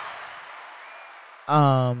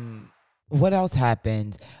girl. What else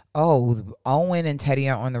happened? Oh, Owen and Teddy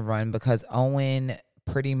are on the run because Owen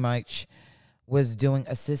pretty much was doing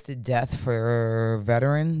assisted death for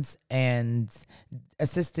veterans and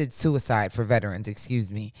assisted suicide for veterans, excuse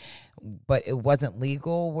me. But it wasn't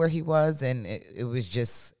legal where he was, and it was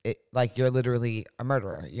just like you're literally a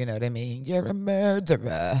murderer. You know what I mean? You're a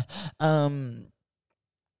murderer.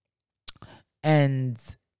 And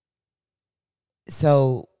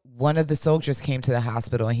so one of the soldiers came to the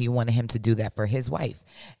hospital and he wanted him to do that for his wife.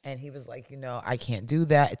 And he was like, I can't do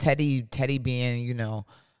that. Teddy being,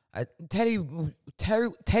 Teddy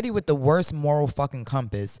with the worst moral fucking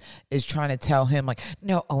compass is trying to tell him like,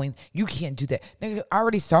 no, Owen, you can't do that. Nigga, I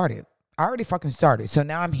already fucking started. So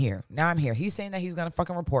now I'm here. He's saying that he's going to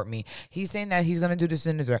fucking report me. He's saying that he's going to do this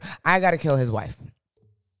and that. I got to kill his wife.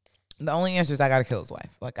 The only answer is I got to kill his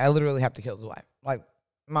wife. Like, I literally have to kill his wife. Like,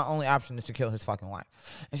 my only option is to kill his fucking wife.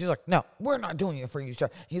 And she's like, no, we're not doing it for you, sir.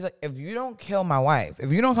 He's like, if you don't kill my wife, if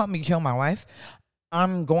you don't help me kill my wife,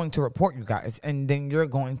 I'm going to report you guys, and then you're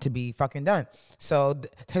going to be fucking done. So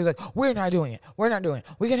he's like, we're not doing it.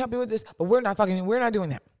 We can help you with this, but we're not doing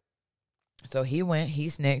that. So he went, he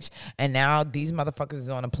snitched, and now these motherfuckers is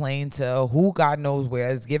on a plane to who God knows where.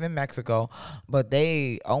 It's given Mexico, but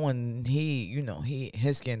Owen,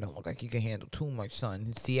 his skin don't look like he can handle too much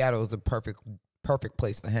sun. Seattle is the perfect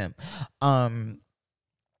place for him.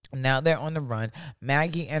 Now they're on the run.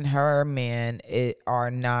 Maggie and her man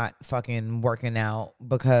are not fucking working out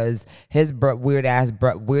because his weird ass,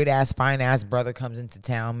 fine ass brother comes into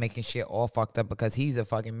town making shit all fucked up because he's a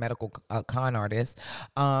fucking medical con artist.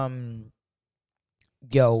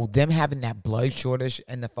 Yo, them having that blood shortage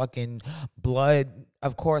and the fucking blood,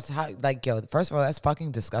 of course, first of all, that's fucking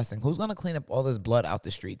disgusting. Who's gonna clean up all this blood out the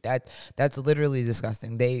street? That's literally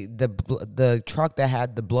disgusting. The truck that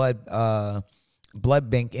had the blood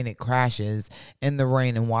bank in it crashes in the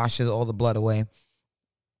rain and washes all the blood away.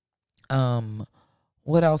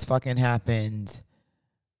 What else fucking happened?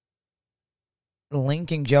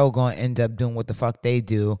 Link and Joe gonna end up doing what the fuck they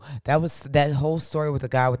do. That was that whole story with the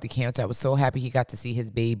guy with the cancer. I was so happy he got to see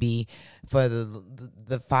his baby for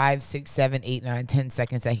the 5, 6, 7, 8, 9, 10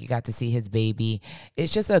 seconds that he got to see his baby.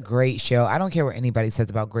 It's just a great show. I don't care what anybody says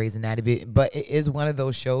about Grey's Anatomy, but it is one of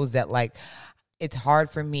those shows that like it's hard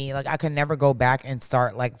for me. Like I could never go back and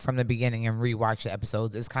start like from the beginning and rewatch the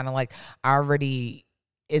episodes. It's kind of like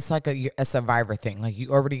it's like a Survivor thing. Like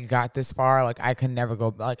you already got this far. Like I can never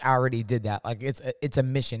go. Like I already did that. Like it's a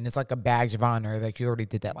mission. It's like a badge of honor that you already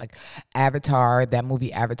did that. Like Avatar, that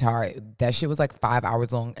movie Avatar, that shit was like 5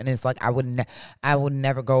 hours long, and it's like I would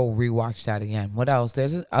never go rewatch that again. What else?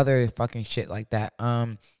 There's other fucking shit like that.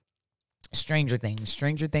 Stranger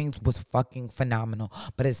Things was fucking phenomenal,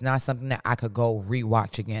 but it's not something that I could go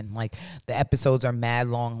rewatch again. Like the episodes are mad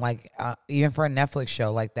long. Like even for a Netflix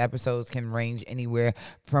show, like the episodes can range anywhere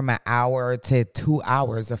from an hour to 2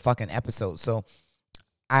 hours a fucking episode. So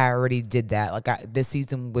I already did that. Like this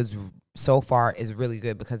season was so far is really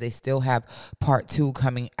good because they still have part 2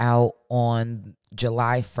 coming out on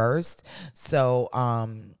July 1st. So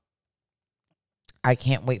I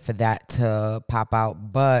can't wait for that to pop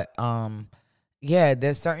out. But yeah,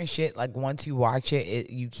 there's certain shit like once you watch it,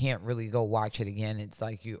 you can't really go watch it again. It's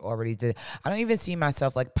like you already did. I don't even see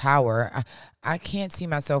myself like Power. I can't see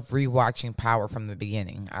myself rewatching Power from the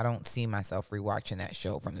beginning. I don't see myself rewatching that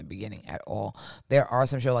show from the beginning at all. There are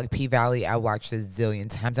some shows like P-Valley I watched a zillion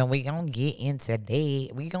times, and we gonna get into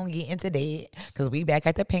that. Because we back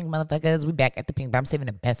at the PYNK, motherfuckers. We back at the PYNK, but I'm saving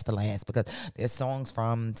the best for last because there's songs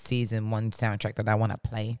from season 1 soundtrack that I want to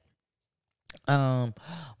play. What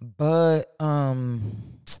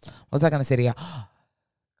was I gonna say to y'all?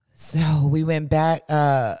 So we went back.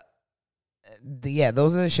 Those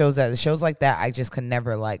are the shows like that I just could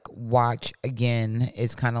never like watch again.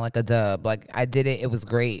 It's kind of like a dub. Like I did it was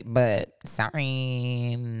great, but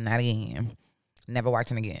sorry, not again. Never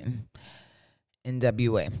watching again.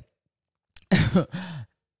 NWA.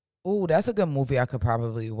 Oh, that's a good movie I could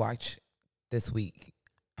probably watch this week.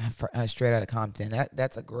 Straight Outta Compton.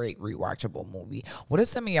 That's a great rewatchable movie. What are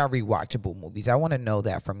some of y'all rewatchable movies? I want to know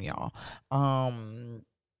that from y'all.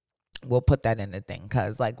 We'll put that in the thing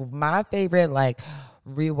because like my favorite like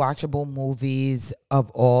rewatchable movies of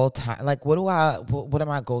all time. Like what am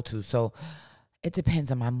I go to? So it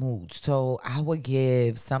depends on my mood. So I would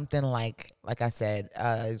give something like I said,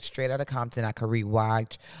 Straight Outta Compton. I could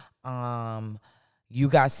rewatch. You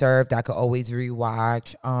Got Served. I could always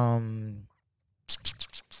rewatch.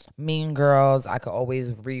 Mean Girls, I could always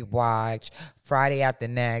rewatch. Friday After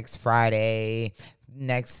Next, Friday,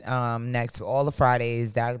 next, all the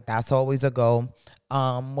Fridays. That's always a go.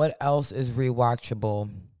 What else is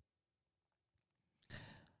rewatchable?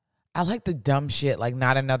 I like the dumb shit, like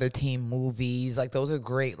Not Another Teen movies. Like those are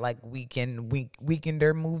great, like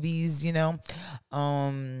weekender movies, you know.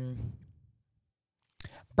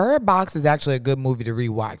 Bird Box is actually a good movie to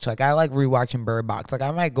rewatch. Like I like rewatching Bird Box. Like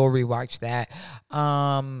I might go rewatch that.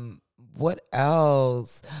 What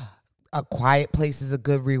else? A Quiet Place is a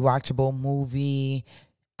good rewatchable movie.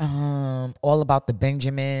 All About the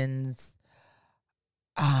Benjamins.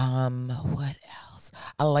 What else?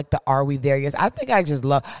 I like the Are We There Yet? I think I just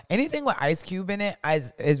love anything with Ice Cube in it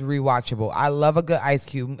is rewatchable. I love a good Ice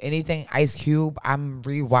Cube. Anything Ice Cube, I'm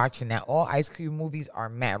rewatching that. All Ice Cube movies are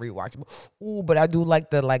mad rewatchable. Ooh, but I do like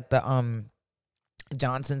the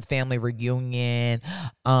Johnson's Family Reunion.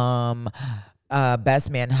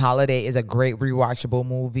 Best Man Holiday is a great rewatchable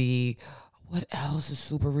movie. What else is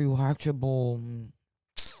super rewatchable?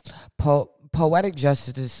 Poetic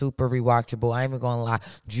Justice is super rewatchable. I ain't even gonna lie.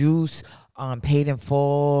 Juice, Paid in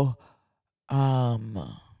Full.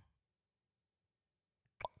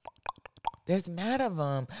 There's mad of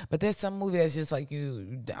them, but there's some movie that's just like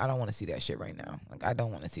I don't want to see that shit right now. Like I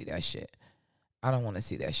don't want to see that shit. I don't want to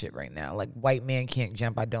see that shit right now. Like White Man Can't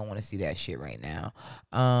Jump. I don't want to see that shit right now.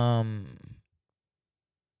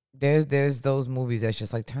 There's those movies that's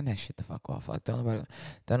just like turn that shit the fuck off. Like don't know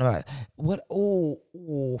about it. What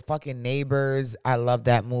fucking Neighbors. I love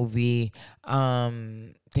that movie.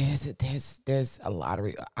 There's a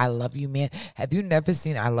lottery. I Love You Man. Have you never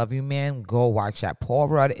seen I Love You Man? Go watch that. Paul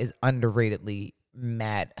Rudd is underratedly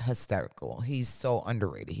mad hysterical. He's so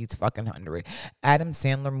underrated. He's fucking underrated. Adam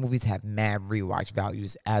Sandler movies have mad rewatch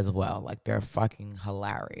values as well. Like they're fucking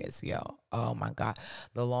hilarious, yo. Oh my god.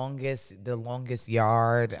 The longest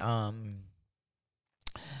yard.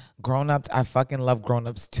 Grown Ups, I fucking love Grown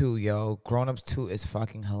Ups 2, yo. Grown Ups 2 is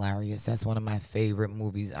fucking hilarious. That's one of my favorite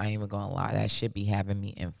movies. I ain't even gonna lie. That shit be having me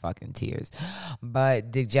in fucking tears.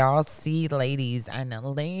 But did y'all see, ladies? I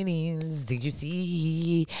know, ladies. Did you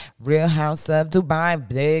see Real House of Dubai?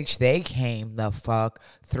 Bitch, they came the fuck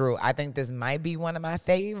through. I think this might be one of my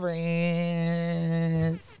favorites.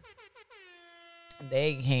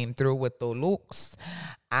 They came through with the looks.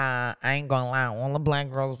 I ain't gonna lie. All the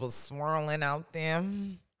black girls was swirling out there.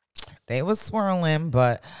 They was swirling,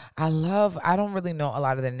 but I don't really know a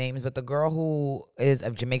lot of their names, but the girl who is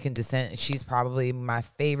of Jamaican descent, she's probably my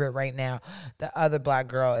favorite right now. The other black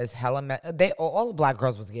girl is all the black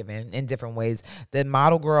girls was given in different ways. The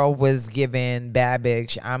model girl was given bad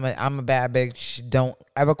bitch. I'm a bad bitch. Don't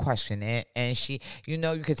ever question it. And she, you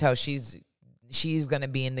could tell she's gonna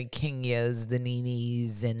be in the Kenyas, the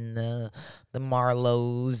Nenes, and the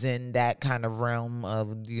Marlos, and that kind of realm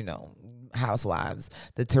of, housewives.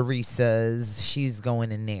 The Teresas, she's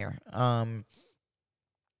going in there.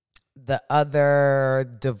 The other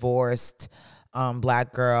divorced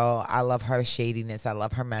black girl, I love her shadiness. I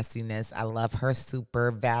love her messiness. I love her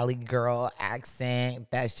super Valley girl accent.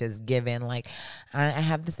 That's just given, like, I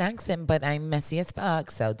have this accent, but I'm messy as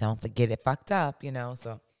fuck, so don't forget it fucked up,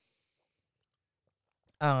 so.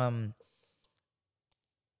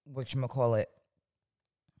 Whatchamacallit?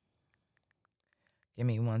 Give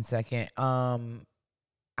me 1 second.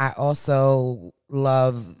 I also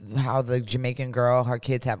love how the Jamaican girl, her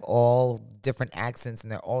kids have all different accents and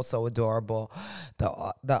they're all so adorable.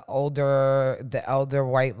 The elder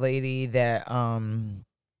white lady that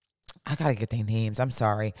I gotta get their names. I'm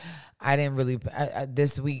sorry. I didn't really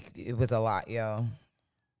this week it was a lot, yo.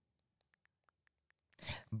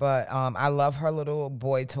 But I love her little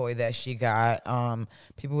boy toy that she got.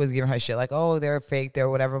 People was giving her shit like, oh, they're fake, they're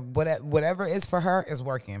whatever. Whatever is for her is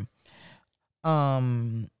working.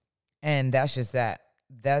 And that's just that.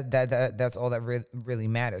 That's all that really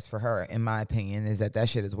matters for her, in my opinion, is that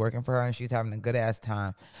shit is working for her and she's having a good ass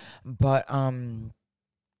time. But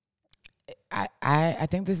I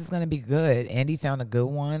think this is gonna be good. Andy found a good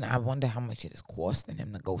one. I wonder how much it is costing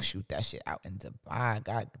him to go shoot that shit out in Dubai.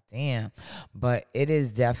 God damn. But it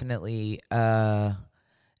is definitely gonna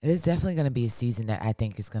be a season that I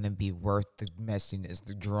think is gonna be worth the messiness,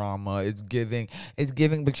 the drama. It's giving.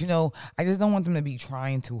 But I just don't want them to be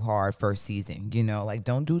trying too hard first season. Like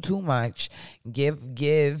don't do too much.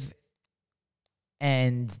 Give,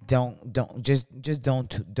 and don't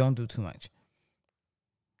do too much.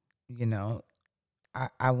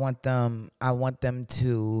 I want them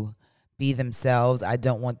to be themselves. I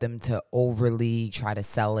don't want them to overly try to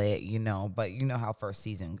sell it, but you know how first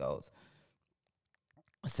season goes.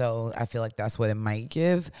 So I feel like that's what it might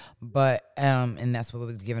give, but and that's what it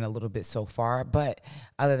was given a little bit so far. But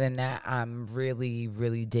other than that, I'm really,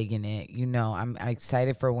 really digging it. I'm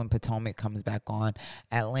excited for when Potomac comes back on.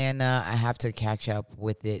 Atlanta, I have to catch up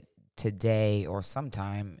with it today or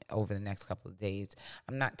sometime over the next couple of days.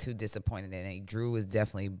 I'm not too disappointed in it. Drew is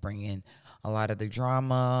definitely bringing a lot of the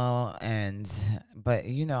drama, but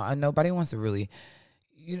nobody wants to really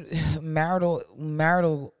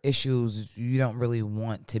marital issues. You don't really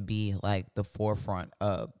want to be like the forefront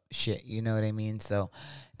of shit. You know what I mean? So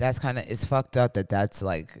that's it's fucked up that's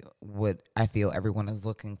like what I feel everyone is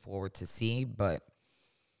looking forward to see, but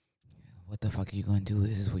what the fuck are you going to do?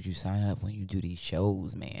 This is what you sign up when you do these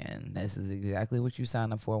shows, man. This is exactly what you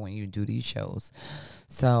sign up for when you do these shows.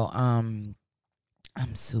 So, I'm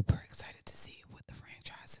super excited to see what the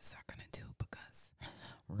franchises are going to do because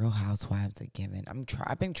Real Housewives are giving.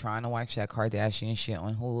 I've been trying to watch that Kardashian shit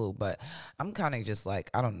on Hulu, but I'm kind of just like,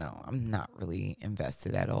 I don't know. I'm not really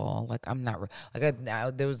invested at all. Like, I'm not,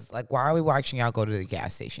 there was like, why are we watching y'all go to the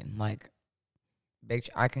gas station? Like, bitch,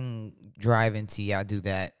 I can drive and see y'all do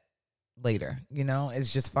that later.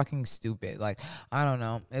 It's just fucking stupid. Like, I don't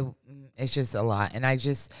know, it's just a lot. And I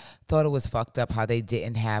just thought it was fucked up how they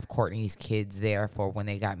didn't have Courtney's kids there for when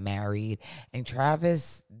they got married. And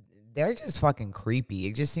Travis, they're just fucking creepy.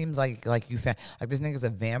 It just seems like you found like this nigga's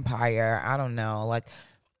a vampire. I don't know. Like,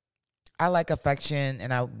 I like affection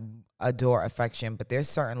and I adore affection, but there's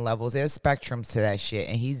certain levels, there's spectrums to that shit,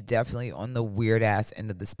 and he's definitely on the weird ass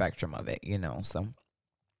end of the spectrum of it, you know. So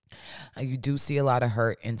you do see a lot of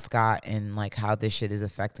hurt in Scott and like how this shit is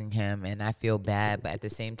affecting him, and I feel bad, but at the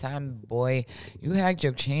same time, boy, you had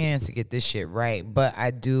your chance to get this shit right. But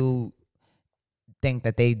I do think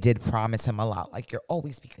that they did promise him a lot, like you'll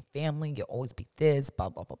always be family, you'll always be this, blah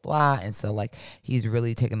blah blah blah, and so like he's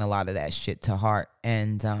really taking a lot of that shit to heart,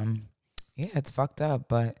 and yeah, it's fucked up,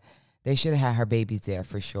 but they should have had her babies there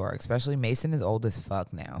for sure, especially Mason is old as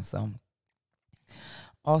fuck now. So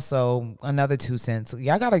also, another 2 cents.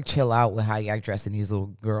 Y'all gotta chill out with how y'all dressing these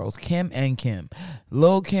little girls. Kim and Kim.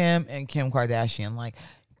 Lil Kim and Kim Kardashian. Like,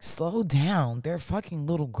 slow down. They're fucking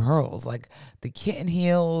little girls. Like, the kitten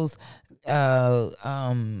heels.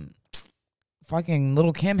 Fucking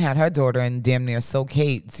little Kim had her daughter and damn near so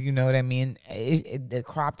Kate's. You know what I mean? The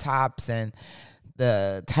crop tops and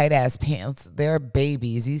the tight ass pants, they're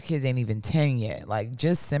babies. These kids ain't even 10 yet. Like,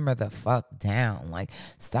 just simmer the fuck down. Like,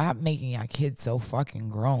 stop making your kids so fucking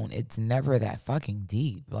grown. It's never that fucking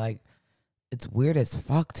deep. Like, it's weird as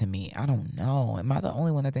fuck to me. I don't know. Am I the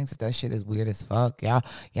only one that thinks that shit is weird as fuck? Y'all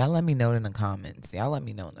let me know in the comments. Y'all let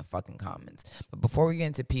me know in the fucking comments. But before we get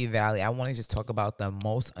into P Valley, I want to just talk about the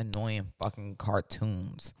most annoying fucking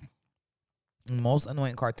cartoons. Most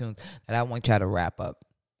annoying cartoons that I want y'all to wrap up.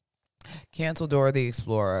 Cancel Dora the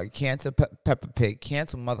Explorer, cancel Peppa Pig,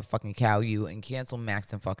 cancel motherfucking Caillou, and cancel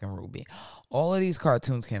Max and fucking Ruby. All of these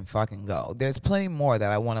cartoons can fucking go. There's plenty more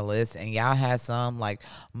that I want to list, and y'all had some like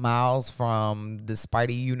Miles from the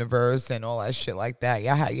Spidey universe and all that shit like that.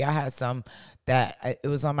 Y'all had some that it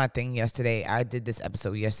was on my thing yesterday. I did this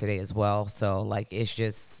episode yesterday as well, so like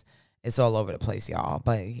it's all over the place, y'all.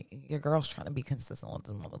 But your girl's trying to be consistent with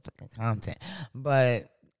this motherfucking content, but.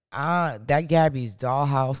 That Gabby's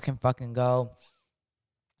Dollhouse can fucking go.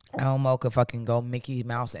 Elmo can fucking go. Mickey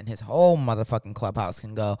Mouse and his whole motherfucking clubhouse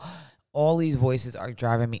can go. All these voices are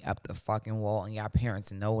driving me up the fucking wall, and y'all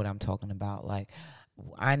parents know what I'm talking about. Like,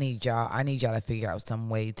 I need y'all to figure out some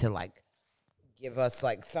way to like give us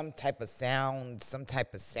like some type of sound. Some,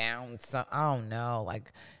 I don't know,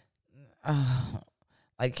 like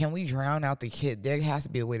can we drown out the kid? There has to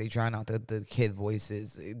be a way to drown out the kid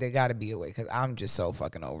voices. There got to be a way, because I'm just so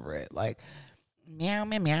fucking over it. Like, meow,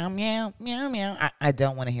 meow, meow, meow, meow, meow. I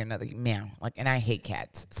don't want to hear another meow. Like, and I hate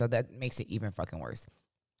cats, so that makes it even fucking worse.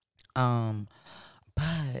 But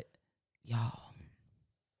y'all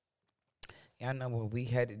know where we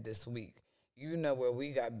headed this week. You know where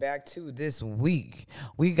we got back to this week.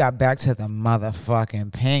 We got back to the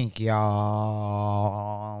motherfucking PYNK,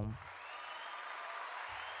 y'all.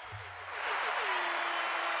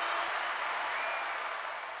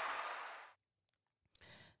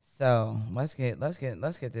 So let's get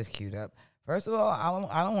this queued up. First of all,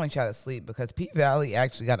 I don't want y'all to sleep, because P Valley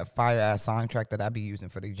actually got a fire ass soundtrack that I be using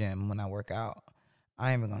for the gym when I work out.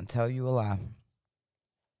 I ain't even gonna tell you a lie.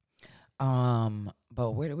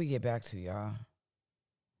 But where do we get back to, y'all?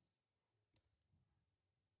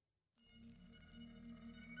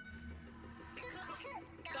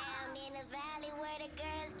 Down in the valley where the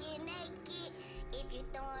girls get naked. If you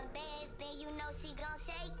throwing bands, then you know she gon'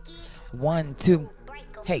 shake it. 1, 2,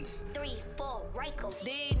 hey. 3, 4, rake 'em.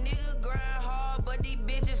 These niggas grind hard, but these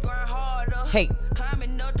bitches grind harder. Hey.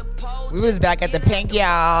 Climbing up the pole. We was back at the PYNK,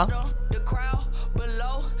 y'all. The crowd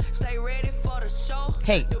below, stay ready for the show.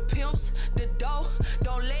 Hey. The pimps, the dough,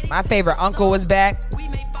 don't let it. My favorite uncle was back. We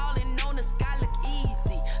may falling on the sky look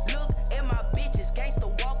easy. Look at my bitches,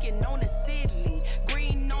 gangsta walking on the ceiling.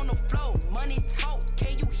 Green on the floor, money talk,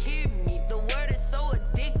 can you hear me? The word is so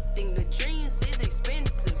addicting, the dreams is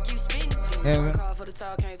expensive. Keep spending. Yeah. Work hard for the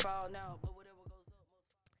talk, can't fall now, but whatever goes up.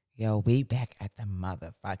 Yo, we back at the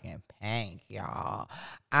motherfucking PYNK, y'all.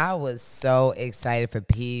 I was so excited for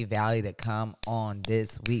P Valley to come on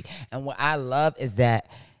this week. And what I love is that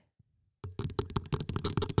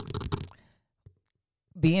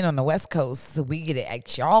being on the West Coast, so we get it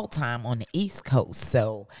at y'all time on the East Coast.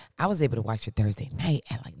 So I was able to watch it Thursday night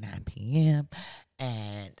at like 9 p.m.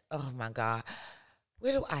 And oh my God,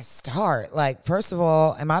 where do I start? Like, first of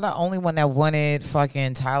all, am I the only one that wanted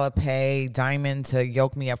fucking Tyler Pay Diamond to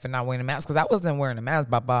yoke me up for not wearing a mask? Because I wasn't wearing a mask,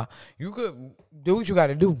 Baba. You could do what you got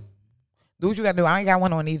to do. Do what you got to do. I ain't got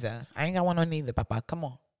one on either. Papa. Come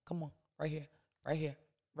on. Right here. Right here.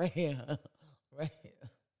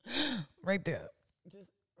 Right there. Just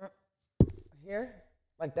here?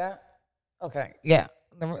 Like that? Okay. Yeah.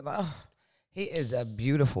 He is a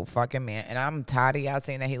beautiful fucking man. And I'm tired of y'all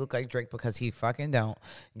saying that he look like Drake, because he fucking don't.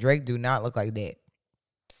 Drake do not look like that.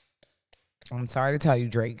 I'm sorry to tell you,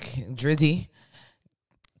 Drake. Drizzy.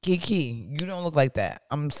 Kiki, you don't look like that.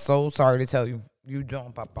 I'm so sorry to tell you. You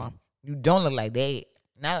don't, Papa. You don't look like that.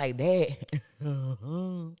 Not like that.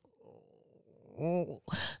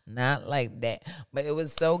 Not like that. But it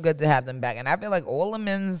was so good to have them back. And I feel like all the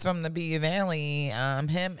men's from the P Valley,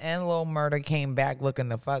 him and Lil Murder came back looking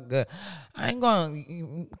the fuck good. I ain't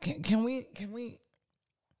going. Can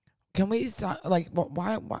we stop? Like,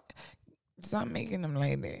 why? Stop making them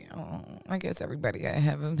like that. I guess everybody gotta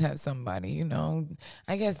have somebody, you know.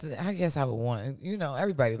 I guess I would want, you know,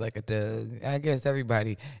 everybody like a thug. I guess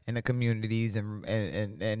everybody in the communities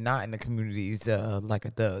and not in the communities like a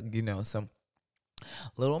thug, you know. So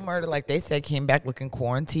Little Murder, like they said, came back looking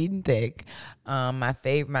quarantined thick. My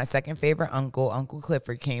second favorite Uncle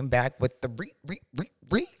Clifford, came back with the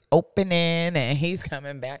opening, and he's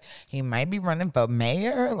coming back. He might be running for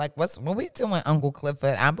mayor. Like, what we doing, Uncle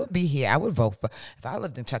Clifford? I would be here. I would vote for. If I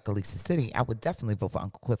lived in Chucalissa City, I would definitely vote for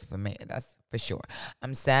Uncle Clifford for mayor. That's for sure.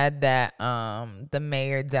 I'm sad that the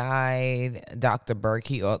mayor died. Dr. Burke,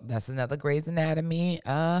 that's another Grey's Anatomy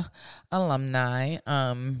alumni.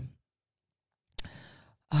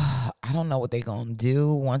 I don't know what they gonna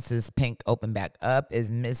do once this PYNK open back up. Is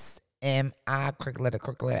Miss M.I.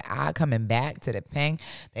 Crickletter I coming back to the PYNK?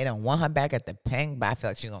 They don't want her back at the PYNK, but I feel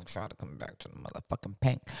like she's gonna try to come back to the motherfucking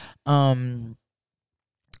PYNK.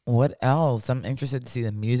 What else? I'm interested to see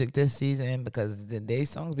the music this season because they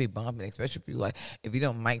songs be bumping, especially if you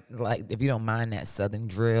don't mind that southern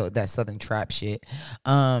drill, that southern trap shit.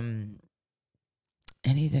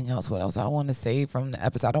 Anything else? What else I want to say from the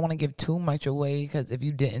episode? I don't want to give too much away because if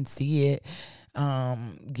you didn't see it,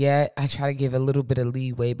 I try to give a little bit of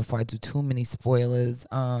leeway before I do too many spoilers.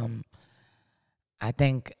 I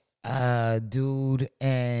think Dude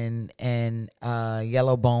and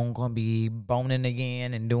Yellow Bone gonna be boning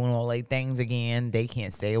again and doing all their things again. They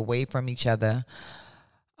can't stay away from each other.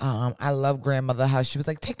 I love Grandmother, how she was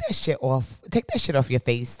like, take that shit off your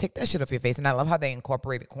face. And I love how they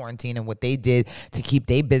incorporated quarantine and what they did to keep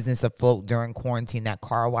their business afloat during quarantine. That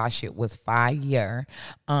car wash shit was fire.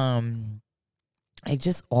 It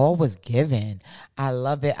just all was given. I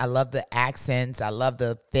love it. I love the accents. I love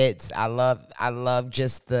the fits. I love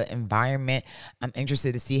just the environment. I'm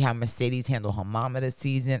interested to see how Mercedes handled her mama this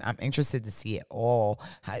season. I'm interested to see it all.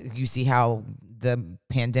 You see how the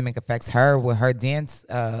pandemic affects her with her dance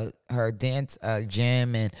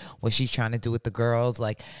gym and what she's trying to do with the girls.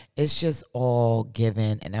 Like, it's just all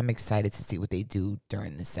given, and I'm excited to see what they do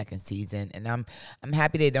during the second season. And I'm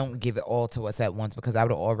happy they don't give it all to us at once because I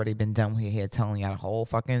would have already been done here telling y'all the whole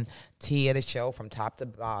fucking tea of the show from top to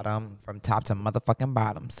motherfucking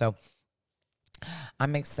bottom. So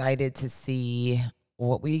I'm excited to see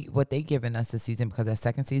what they giving us this season because that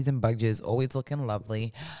second season budget is always looking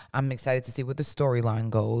lovely. I'm excited to see where the storyline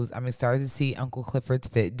goes. I'm excited to see Uncle Clifford's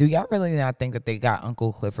fit. Do y'all really not think that they got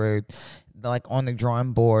Uncle Clifford like on the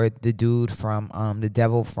drawing board? The dude from the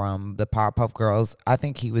devil from the Powerpuff Girls, I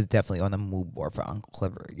think he was definitely on the mood board for Uncle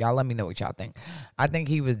Clifford. Y'all let me know what y'all think. I think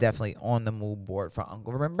he was definitely on the mood board for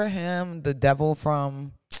Uncle. Remember him, the devil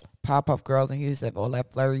from Powerpuff Girls, and he used to have all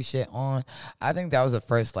that flirty shit on. I think that was the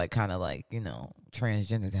first like kind of like, you know,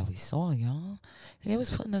 transgender that we saw, y'all. He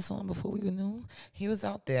was putting us on before we knew he was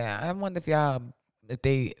out there. I wonder if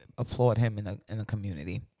they applaud him in the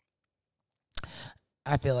community.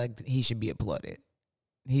 I feel like he should be applauded.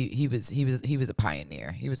 He was a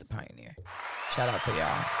pioneer. He was a pioneer. Shout out for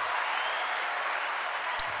y'all.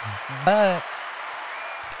 But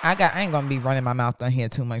I ain't gonna be running my mouth on here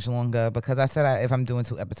too much longer because I said if I'm doing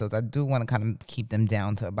 2 episodes, I do want to kind of keep them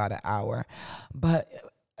down to about an hour. But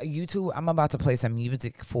YouTube, I'm about to play some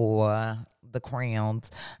music for the crowns.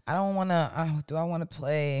 I don't want to. Do I want to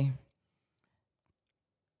play?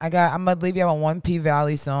 I'm gonna leave you on one P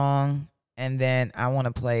Valley song, and then I want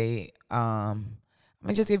to play. I'm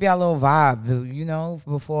gonna just give y'all a little vibe, you know,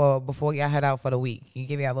 before y'all head out for the week. You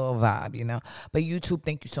give y'all a little vibe, you know. But YouTube,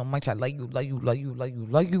 thank you so much. I love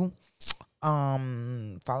you.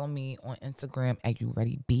 Follow me on Instagram at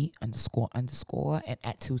YouReadyB__ and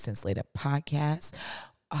at 2 Cents Later Podcast.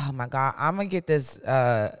 Oh my God, I'm gonna get this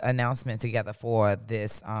announcement together for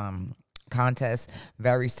this contest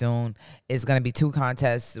very soon. It's gonna be 2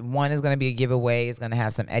 contests. One is gonna be a giveaway. It's gonna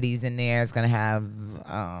have some Eddies in there. It's gonna have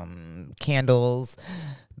candles,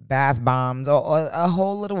 bath bombs, or a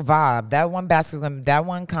whole little vibe. That one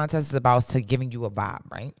contest is about giving you a vibe,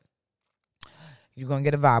 right? You're going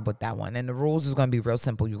to get a vibe with that one. And the rules is going to be real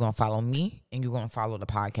simple. You're going to follow me and you're going to follow the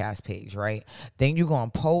podcast page, right? Then you're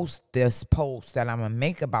going to post this post that I'm going to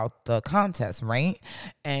make about the contest, right?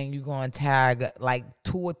 And you're going to tag like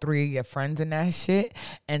 2 or 3 of your friends in that shit.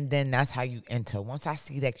 And then that's how you enter. Once I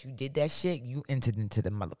see that you did that shit, you entered into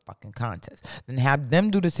the motherfucking contest. Then have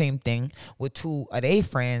them do the same thing with 2 of their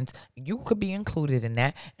friends. You could be included in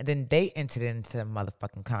that. And then they entered into the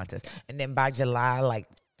motherfucking contest. And then by July, like,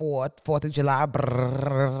 4th of July, I'm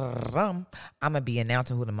going to be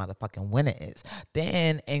announcing who the motherfucking winner is.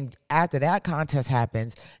 Then, and after that contest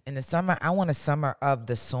happens, in the summer, I want a summer of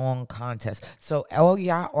the song contest. So all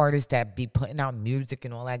y'all artists that be putting out music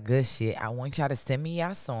and all that good shit, I want y'all to send me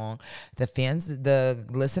y'all song. The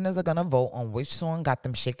listeners are going to vote on which song got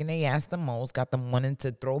them shaking their ass the most, got them wanting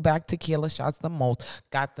to throw back tequila shots the most,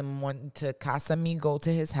 got them wanting to Casamigo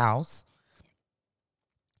to his house.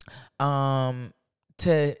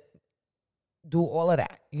 To do all of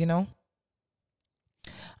that, you know?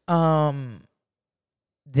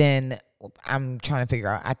 Then I'm trying to figure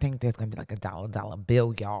out, I think there's going to be like a dollar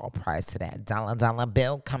bill, y'all, prize to that. Dollar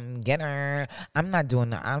bill, come get her. I'm not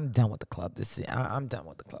doing that. I'm done with the club this year. I'm done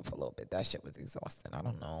with the club for a little bit. That shit was exhausting. I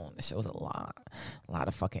don't know. The shit was a lot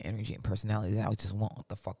of fucking energy and personality that I just want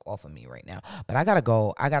the fuck off of me right now. But I gotta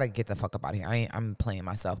go. I gotta get the fuck up out of here. I'm playing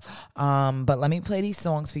myself. But let me play these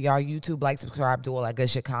songs for y'all. YouTube, like, subscribe, do all that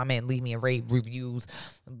good shit. Comment, leave me a rate, reviews.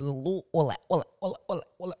 All that.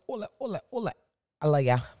 I love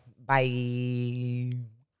y'all. Bye.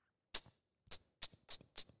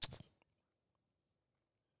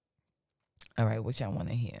 All right, what y'all want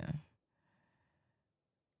to hear?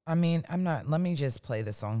 I mean, let me just play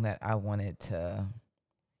the song that I wanted to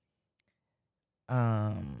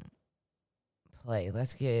play.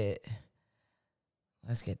 Let's get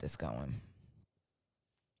this going.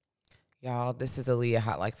 Y'all, this is Aaliyah,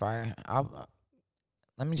 Hot Like Fire.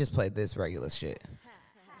 Let me just play this regular shit.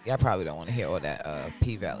 Y'all probably don't want to hear all that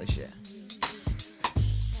P Valley shit.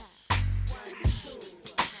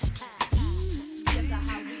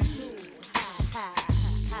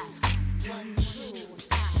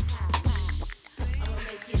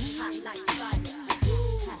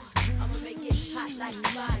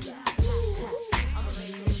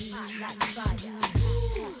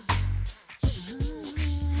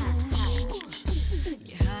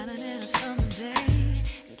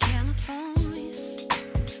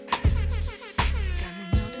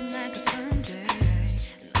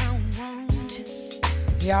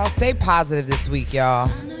 Y'all stay positive this week, y'all.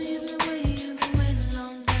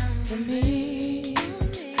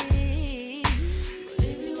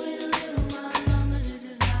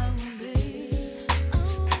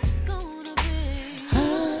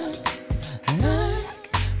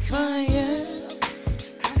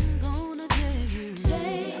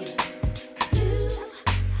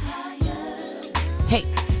 Hey,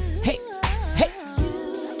 hey, hey.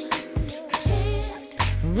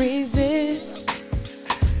 Resist.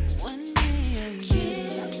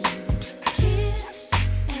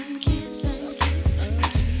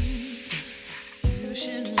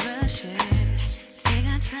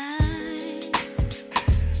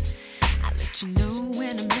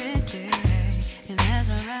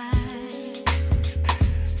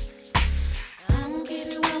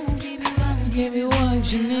 Give you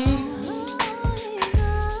what you need.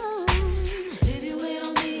 If you wait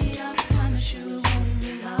on me, I promise you won't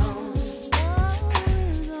be long.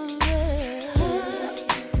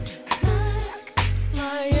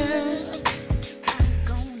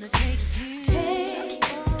 I'm gonna take you higher.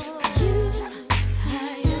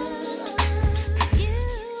 You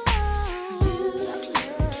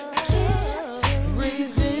can't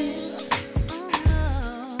resist.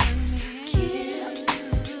 Kiss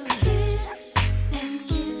and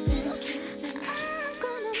kiss and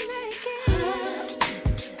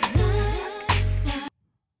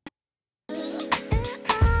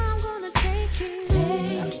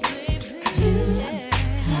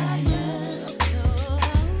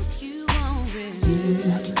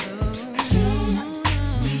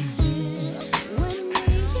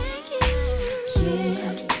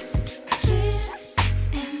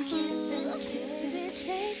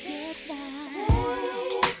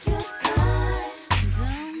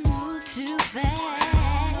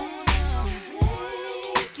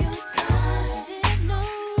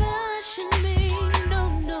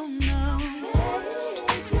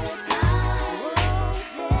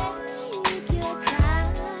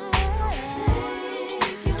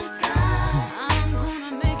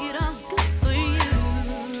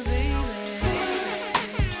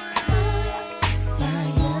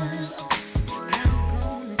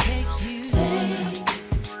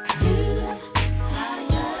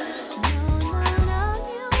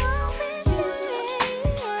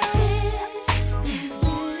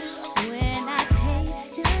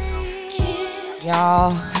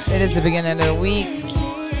Y'all, it is the beginning of the week.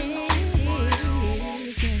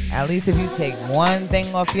 At least if you take one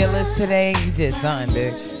thing off your list today, you did something,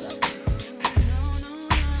 bitch.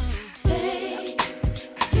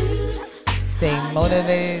 Stay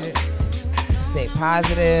motivated, stay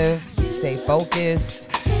positive, stay focused,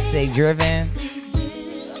 stay driven,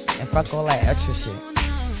 and fuck all that extra shit.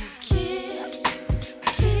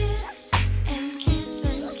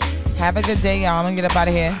 Have a good day, y'all. I'm gonna get up out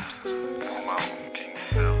of here.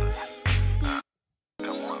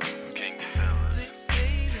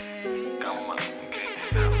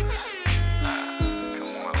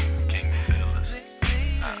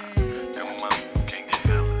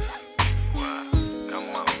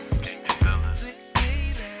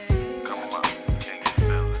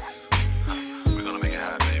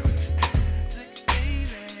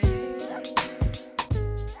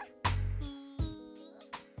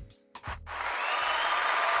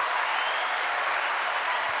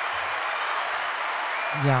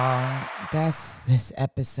 Y'all, that's this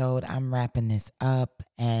episode. I'm wrapping this up,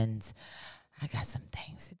 and I got some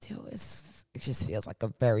things to do. It just feels like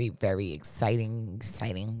a very, very exciting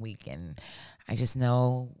week, and I just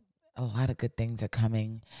know a lot of good things are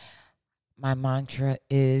coming. My mantra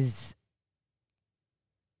is,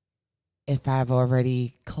 if I've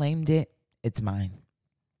already claimed it, it's mine.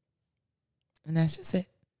 And that's just it.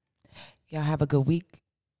 Y'all have a good week.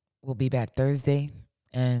 We'll be back Thursday,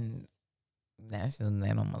 and that's just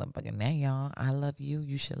that on motherfucking day, y'all. I love you.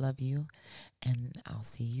 You should love you. And I'll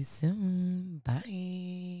see you soon.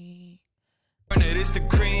 Bye. It's the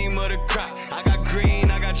cream of the crop. I got green,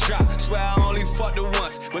 I got drop. Swear I only fucked her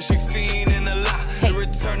once, but she fiending a lot. The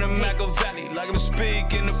return to Machiavelli, like I'm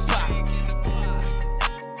speaking the pot.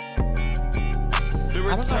 The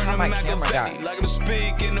return to Machiavelli, like I'm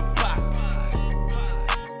speaking the pot.